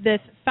is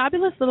this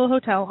fabulous little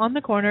hotel on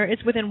the corner.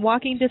 It's within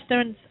walking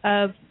distance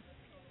of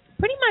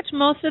pretty much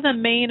most of the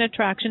main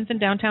attractions in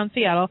downtown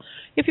Seattle.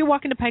 If you're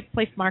walking to Pike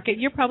Place Market,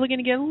 you're probably going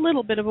to get a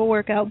little bit of a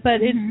workout,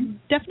 but it's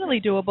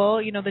definitely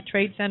doable. You know, the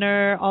Trade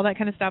Center, all that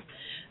kind of stuff.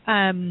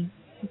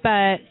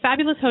 But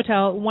fabulous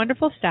hotel,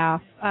 wonderful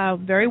staff,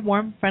 very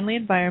warm, friendly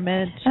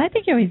environment. And I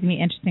think you always meet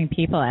interesting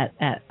people at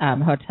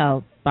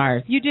hotel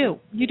bars. You do,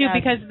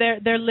 because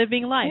they're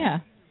living life. Yeah.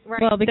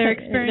 Right. Well, because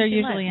they're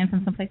usually life. in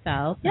from someplace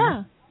else.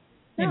 Yeah.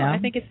 You know. I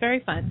think it's very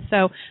fun.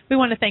 So we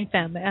want to thank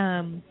them.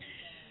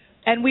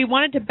 And we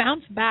wanted to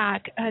bounce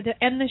back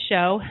to end the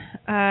show.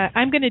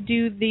 I'm going to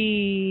do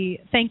the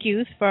thank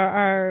yous for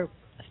our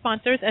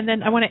sponsors, and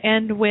then I want to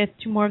end with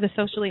 2 more of the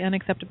socially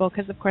unacceptable,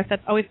 because, of course,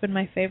 that's always been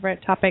my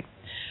favorite topic.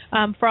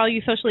 For all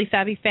you socially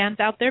savvy fans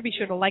out there, be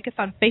sure to like us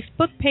on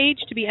Facebook page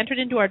to be entered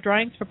into our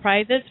drawings for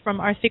prizes from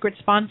our secret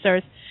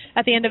sponsors.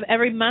 At the end of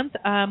every month,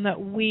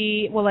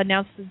 we will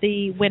announce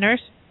the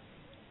winners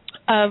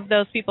of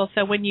those people.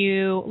 So when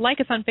you like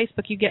us on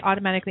Facebook, you get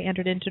automatically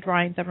entered into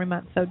drawings every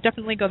month. So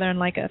definitely go there and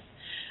like us.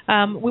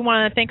 We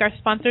want to thank our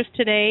sponsors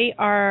today,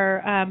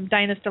 our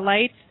Diana's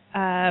Delights,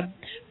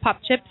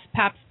 Pop Chips,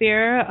 Pabst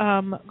Beer,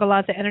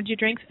 Galaza Energy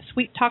Drinks,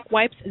 Sweet Talk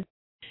Wipes,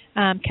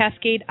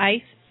 Cascade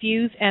Ice,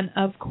 Fuse, and,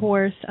 of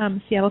course,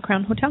 Seattle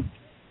Crowne Hotel.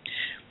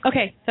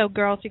 Okay, so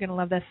girls, you're going to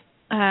love this.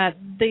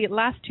 The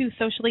last 2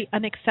 socially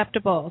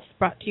unacceptables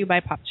brought to you by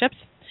Pop Chips.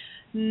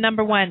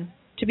 Number 1,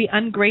 to be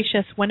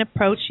ungracious when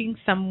approaching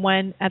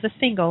someone as a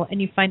single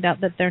and you find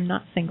out that they're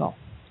not single.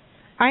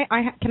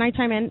 Can I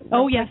chime in?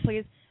 Oh, yes,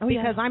 please.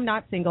 Because I'm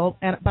not single,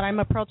 but I'm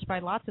approached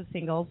by lots of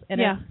singles,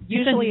 and it's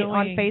usually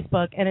on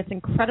Facebook, and it's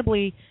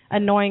incredibly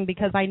annoying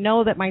because I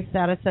know that my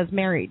status says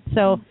married.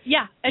 So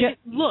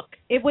look,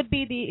 it would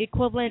be the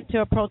equivalent to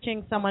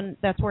approaching someone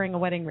that's wearing a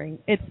wedding ring.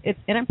 It's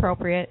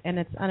inappropriate and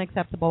it's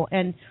unacceptable,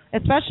 and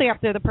especially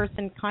after the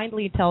person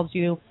kindly tells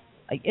you,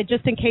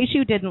 just in case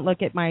you didn't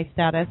look at my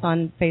status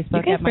on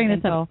Facebook. You guys bring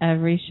this up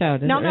every show.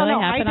 Does it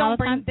really happen all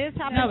the time? This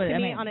happens to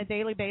me on a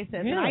daily basis,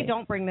 and I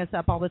don't bring this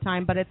up all the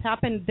time, but it's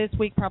happened this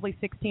week probably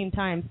 16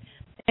 times.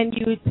 And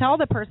you tell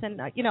the person,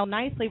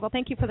 nicely, well,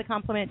 thank you for the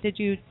compliment. Did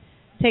you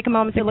take a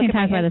moment to look at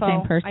my info? By the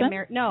same person?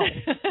 No.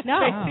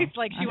 It's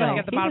like she wants to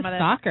get the bottom of that.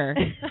 Stalker.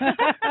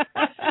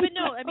 But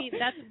no, I mean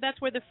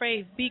that's where the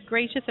phrase "be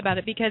gracious about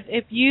it," because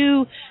if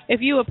you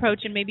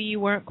approach and maybe you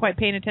weren't quite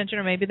paying attention,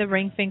 or maybe the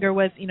ring finger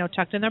was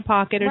tucked in their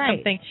pocket or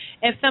something.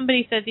 If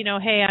somebody says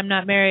hey, I'm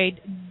not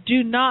married,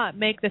 do not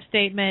make the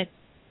statement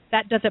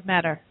that doesn't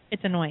matter.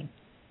 It's annoying.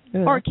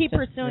 Ooh, or keep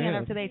pursuing it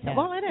after they tell.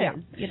 Well, it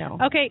is.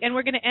 Okay, and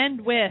we're going to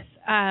end with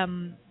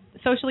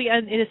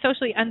it is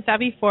socially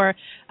unsavvy for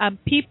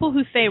people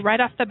who say right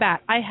off the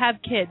bat, I have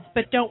kids,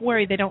 but don't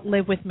worry, they don't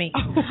live with me.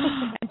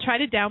 And try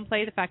to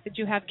downplay the fact that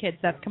you have kids.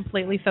 That's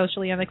completely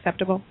socially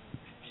unacceptable.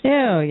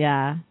 Ew,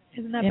 yeah.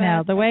 Isn't that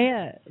bad? The way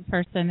a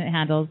person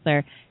handles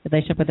their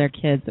relationship with their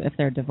kids if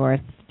they're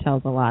divorced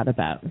tells a lot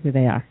about who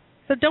they are.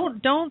 So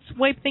don't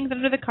swipe things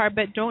under the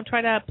carpet. Don't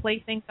try to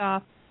play things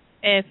off.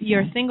 If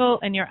you're single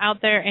and you're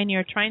out there and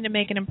you're trying to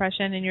make an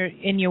impression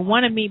and you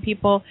want to meet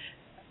people,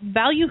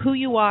 value who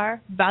you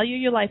are, value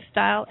your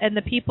lifestyle, and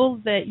the people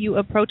that you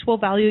approach will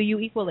value you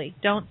equally.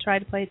 Don't try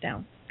to play it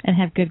down. And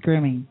have good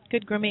grooming.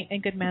 Good grooming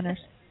and good manners.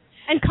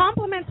 And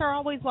compliments are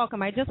always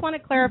welcome. I just want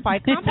to clarify.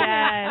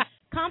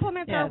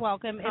 Compliments are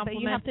welcome.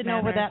 You have to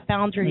know where that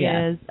boundary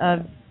is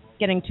of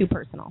getting too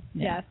personal.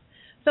 Yes.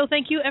 So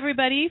thank you,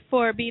 everybody,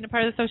 for being a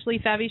part of the Socially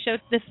Savvy Show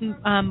this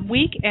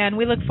week, and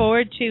we look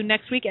forward to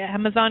next week at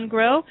Amazon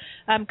Grow.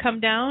 Come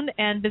down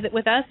and visit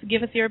with us.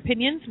 Give us your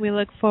opinions. We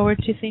look forward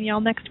to seeing you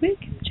all next week.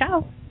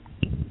 Ciao.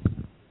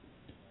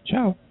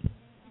 Ciao.